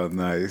 Oh,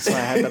 nice. So I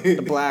had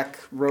the black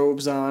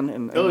robes on.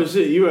 And Oh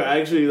shit! You were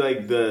actually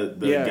like the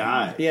yeah,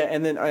 guy. Yeah,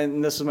 and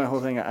this was my whole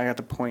thing. I got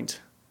to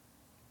point.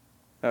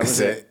 That was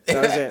That's it.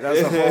 That was it. That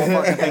was the whole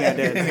fucking thing I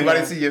did.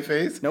 Anybody see your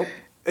face? Nope.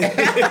 So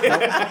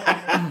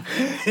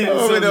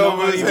Oh, no,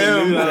 nobody it was even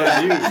knew him. that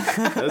was you.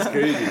 That's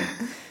crazy.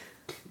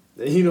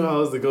 You know how I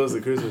was the ghost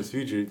of Christmas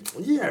Future?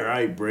 Yeah,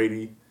 right,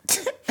 Brady.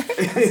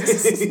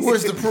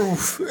 Where's the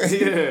proof?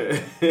 Yeah.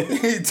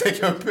 He take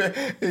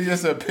it's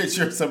just a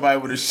picture of somebody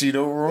with a sheet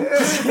over him.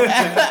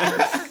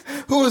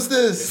 Who is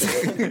this?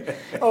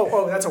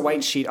 Oh, that's a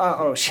white sheet.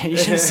 Oh shit! You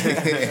should have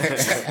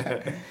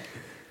said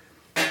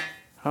that.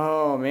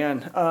 Oh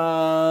man,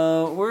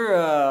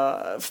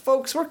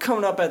 folks, we're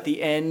coming up at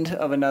the end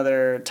of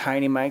another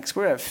Tiny Mics.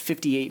 We're at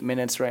 58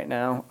 minutes right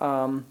now.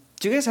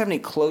 Do you guys have any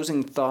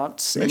closing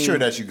thoughts? Make sure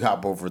that you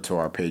hop over to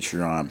our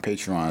Patreon,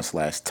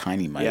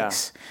 patreon.com/tinymics Yeah.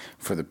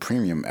 for the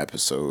premium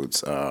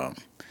episodes.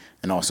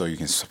 And also you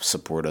can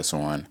support us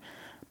on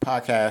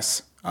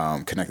podcasts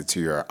connected to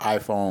your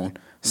iPhone,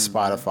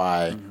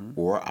 Spotify,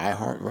 or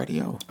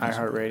iHeartRadio.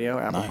 iHeartRadio,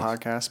 Apple Nice.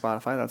 Podcasts,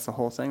 Spotify. That's the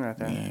whole thing right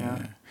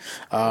there.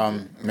 Yeah.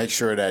 Make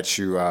sure that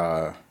you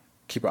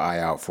keep an eye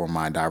out for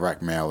my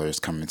direct mailers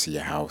coming to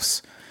your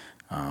house.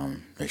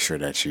 Make sure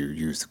that you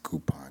use the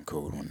coupon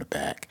code on the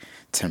back,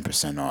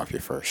 10% off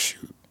your first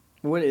shoot.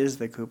 What is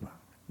the coupon?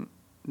 Do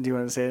you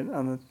want to say it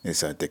on the?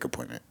 It's a dick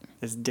appointment.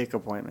 It's Dick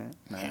Appointment.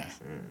 Yeah.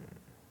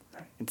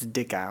 It's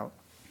Dick Out.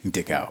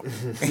 Dick out.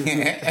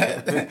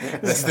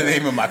 That's the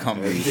name of my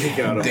company. Dick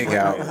Out. Dick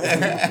out.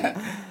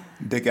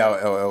 Dick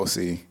out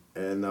LLC.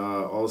 And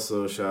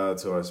also shout out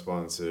to our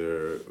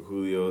sponsor,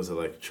 Julio's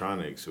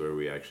Electronics, where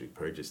we actually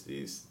purchased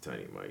these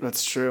tiny mics.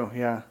 That's true.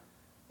 Yeah.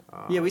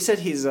 Yeah, we said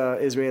he's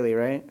Israeli,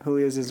 right?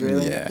 Julio's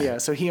Israeli. Yeah. Yeah.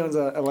 So he owns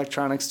an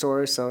electronics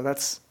store. So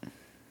that's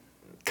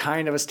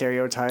kind of a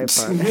stereotype,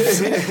 but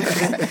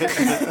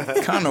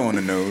Kind of on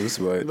the nose,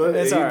 but But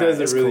It's he alright, does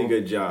it's a really cool.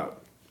 good job.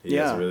 He does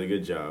Yeah. a really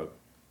good job.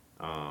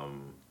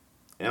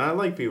 And I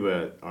like people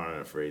that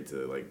aren't afraid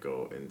to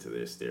go into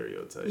their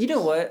stereotypes. you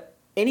know what?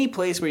 Any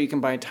place where you can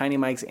buy Tiny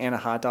Mics and a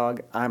hot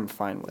dog, I'm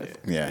fine with.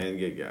 Yeah. And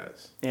get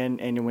gas. And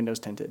your windows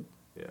tinted.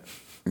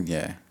 Yeah.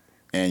 Yeah.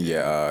 And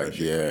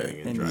Pressure yeah, cleaning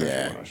and And dry pressure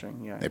yeah.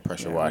 washing. Yeah. They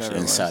pressure Yeah, wash whatever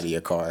it inside was. of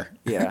your car.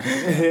 Yeah.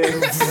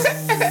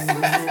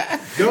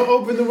 Don't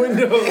open the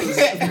windows.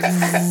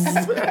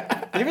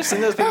 You ever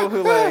seen those people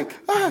who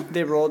like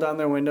they roll down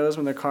their windows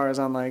when their car is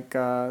on like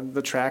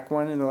the track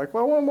one, and they're like,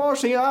 "Well, I want to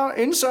wash the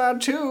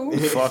inside too."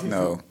 Fuck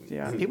no.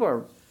 Yeah,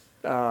 people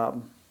are,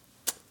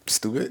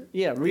 Stupid.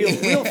 yeah,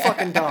 real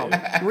fucking dumb,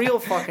 real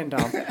fucking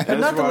dumb. But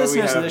That's not the why we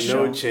listeners have of this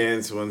no show.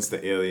 chance once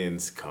the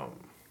aliens come.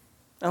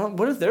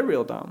 What if they're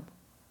real dumb?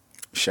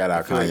 Shout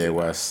out feel like Kanye it-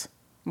 West.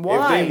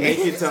 Why? If they make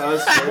it to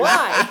us first,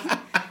 Why?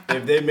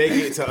 if they make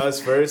it to us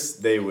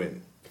first, they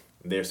win.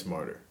 They're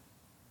smarter.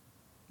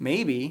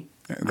 Maybe.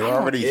 They're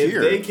already If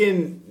here.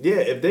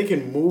 if they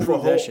can move a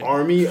Prove that whole shit.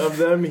 army of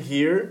them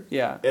here,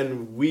 Yeah.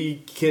 and we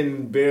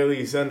can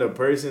barely send a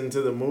person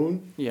to the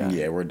moon, Yeah.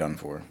 Yeah, we're done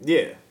for.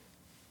 yeah,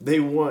 they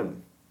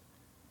won.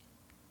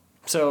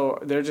 So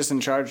they're just in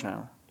charge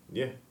now.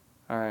 Yeah,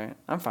 All right,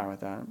 I'm fine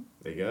with that.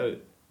 they got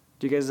it.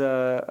 Do you guys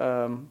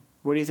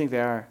what do you think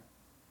they are?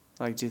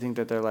 Like, do you think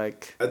that they're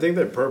like? I think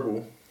they're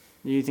purple.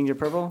 You think they're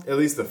purple? At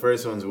least the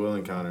first one's Will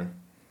and Connor.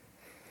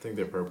 I think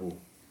they're purple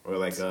or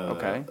like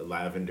Okay. a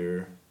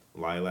lavender,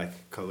 lilac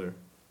color.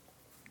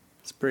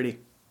 It's pretty.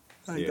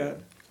 I like Yeah. that.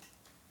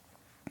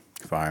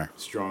 Fire.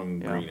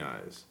 Strong Yeah. green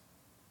eyes.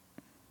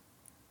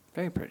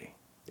 Very pretty.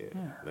 Yeah,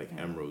 Yeah, like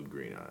emerald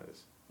green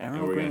eyes. Emerald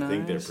and we're green gonna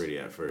think they're eyes, pretty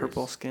at first.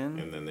 purple skin.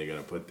 And then they're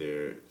gonna put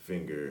their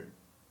finger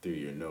through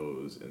your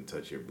nose and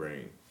touch your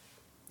brain,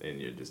 and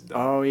you're just done.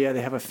 Oh yeah,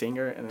 they have a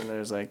finger, and then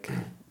there's like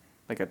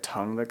a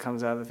tongue that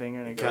comes out of the finger,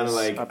 and it Kind of goes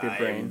like up your I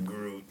am brain.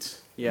 Groot.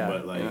 Yeah,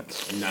 but like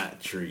yeah. not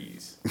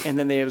trees. And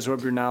then they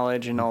absorb your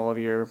knowledge and all of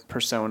your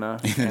persona,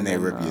 And then they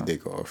then, rip your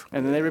dick off.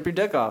 And then they rip your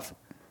dick off,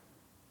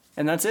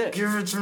 and that's it. Give it to